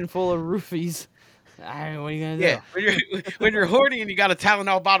horny and full of roofies, I mean, what are you going to do? Yeah, when you're horny and you got a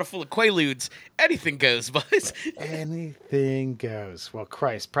Tylenol bottle full of Quaaludes, anything goes, boys. Anything goes. Well,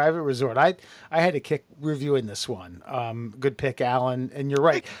 Christ, private resort. I had to kick reviewing this one. Good pick, Alan. And you're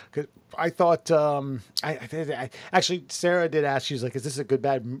right. 'Cause I thought I actually Sarah did ask. She's like, "Is this a good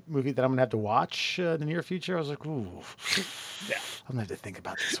bad movie that I'm gonna have to watch in the near future?" I was like, "Ooh, Yeah. I'm gonna have to think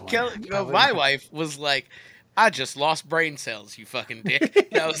about this one." Well, my wife was like, "I just lost brain cells, you fucking dick."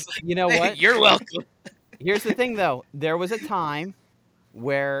 And I was like, You know what? You're welcome. Here's the thing, though. There was a time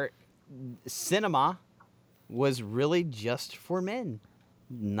where cinema was really just for men.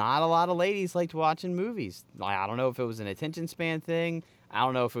 Not a lot of ladies liked watching movies. Like, I don't know if it was an attention span thing. I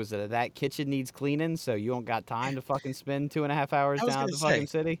don't know if it was that kitchen needs cleaning, so you don't got time to fucking spend 2.5 hours I was down at gonna the say. fucking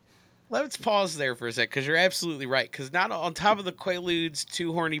city. Let's pause there for a sec, because you're absolutely right. Because not on top of the Quaaludes,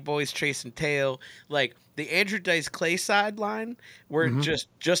 two horny boys chasing tail, like the Andrew Dice Clay sideline, where just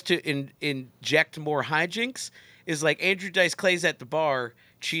to inject more hijinks, is like Andrew Dice Clay's at the bar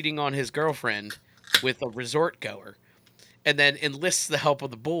cheating on his girlfriend with a resort goer, and then enlists the help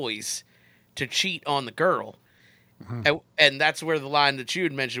of the boys to cheat on the girl. And that's where the line that you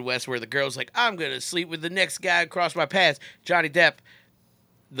had mentioned, Wes, where the girl's like, "I'm gonna sleep with the next guy across my path." Johnny Depp,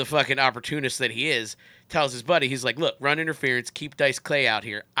 the fucking opportunist that he is, tells his buddy, he's like, "Look, run interference, keep Dice Clay out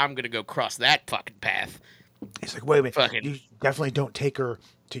here. I'm gonna go cross that fucking path." He's like, "Wait a minute, Fucking- you definitely don't take her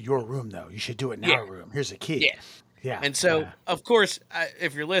to your room, though. You should do it in Yeah. our room. Here's a key." Yeah. Yeah. And so, yeah. of course,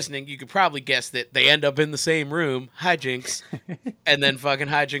 if you're listening, you could probably guess that they end up in the same room, hijinks, and then fucking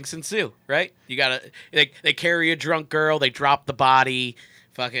hijinks ensue, right? You gotta, they carry a drunk girl, they drop the body,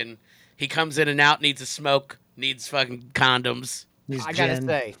 fucking, he comes in and out, needs a smoke, needs fucking condoms. He's I gotta Jen.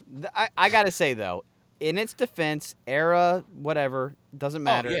 say, I gotta say though, in its defense, era, whatever, doesn't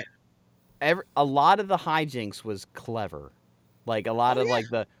matter. Oh, yeah. A lot of the hijinks was clever. Like a lot of yeah. like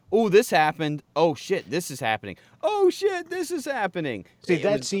this happened. Oh shit, this is happening. Oh shit, this is happening. See, It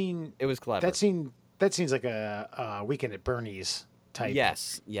that was- scene. It was clever. That seems like a Weekend at Bernie's type.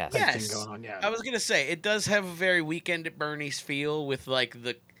 Yes, yes. type Yes. thing going on. Yeah. I was gonna say it does have a very Weekend at Bernie's feel with like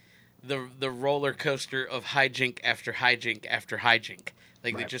the roller coaster of hijink after hijink after hijink.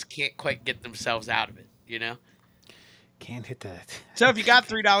 Like they Right. just can't quite get themselves out of it, you know? Can't hit that. So if you got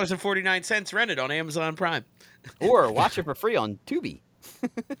 $3.49, rent it on Amazon Prime. Or watch it for free on Tubi.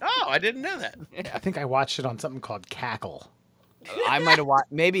 Oh, I didn't know that. I think I watched it on something called Cackle. I might have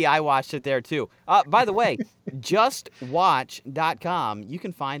watched. Maybe I watched it there too. By the way, justwatch.com. You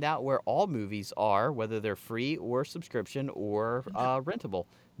can find out where all movies are, whether they're free or subscription or rentable.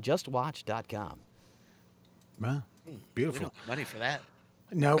 Justwatch.com. Wow. We Beautiful. don't have money for that.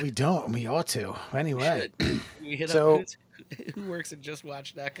 No, we don't. We ought to. Anyway. We hit So- up who works at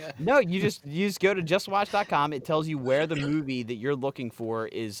JustWatch.com. No, you just go to justwatch.com. It tells you where the movie that you're looking for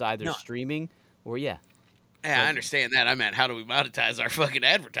is either No. streaming or Yeah, I understand that. I meant, how do we monetize our fucking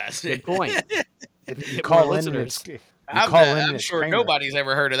advertising? Good point. If you Get call more in and listeners. it's, you I'm, call in I'm and it's sure Kramer. nobody's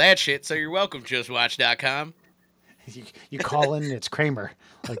ever heard of that shit, so you're welcome, JustWatch.com. You call in and it's Kramer.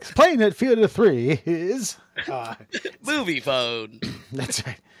 Like, playing at Field of Three is. Movie phone. That's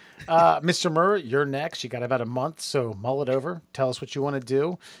right. Mr. Murr, you're next. You got about a month, so mull it over. Tell us what you want to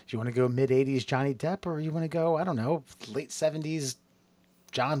do. If you want to go mid-'80s Johnny Depp, or you want to go, I don't know, late '70s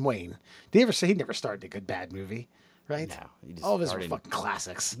John Wayne. Did he ever say he never started a good bad movie, right? No, he just All of his were started- fucking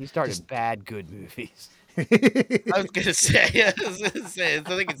classics. He started bad good movies. I was gonna say, I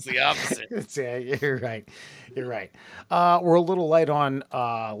think it's the opposite. Yeah, you're right. You're right. We're a little light on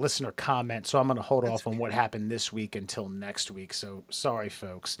listener comments, so I'm going to hold off on what happened this week until next week. So sorry,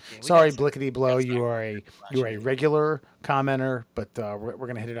 folks. we Sorry, got Blickety Blow. You are a regular commenter, but we're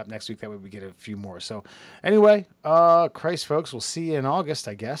going to hit it up next week. That way we get a few more. So anyway, Christ, folks, we'll see you in August,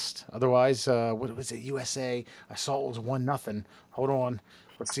 I guess. Otherwise, what was it? USA. I saw it was 1-0. Hold on.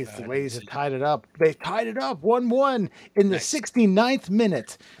 Let's see if the ladies have tied it up. They tied it up 1-1 in the 69th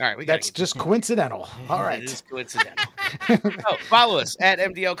minute. All right, we gotta That's get just coincidental. All It right. is coincidental. Oh, follow us at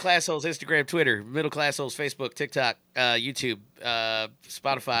MDL Class Holes, Instagram, Twitter, Middle Class Holes, Facebook, TikTok, YouTube,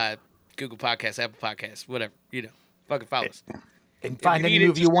 Spotify, Google Podcasts, Apple Podcasts, whatever. Fucking follow us. And If find you any need it,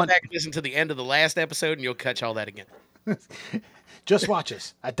 movie just you go want. back and listen to the end of the last episode, and you'll catch all that again. Just watch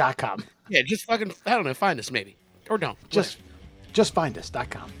us at .com. Yeah, just fucking, I don't know, find us maybe. Or don't. Just find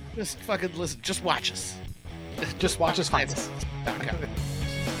us.com. Just fucking listen. Just watch us. Just watch us find us. .com.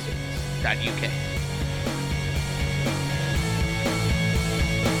 .uk.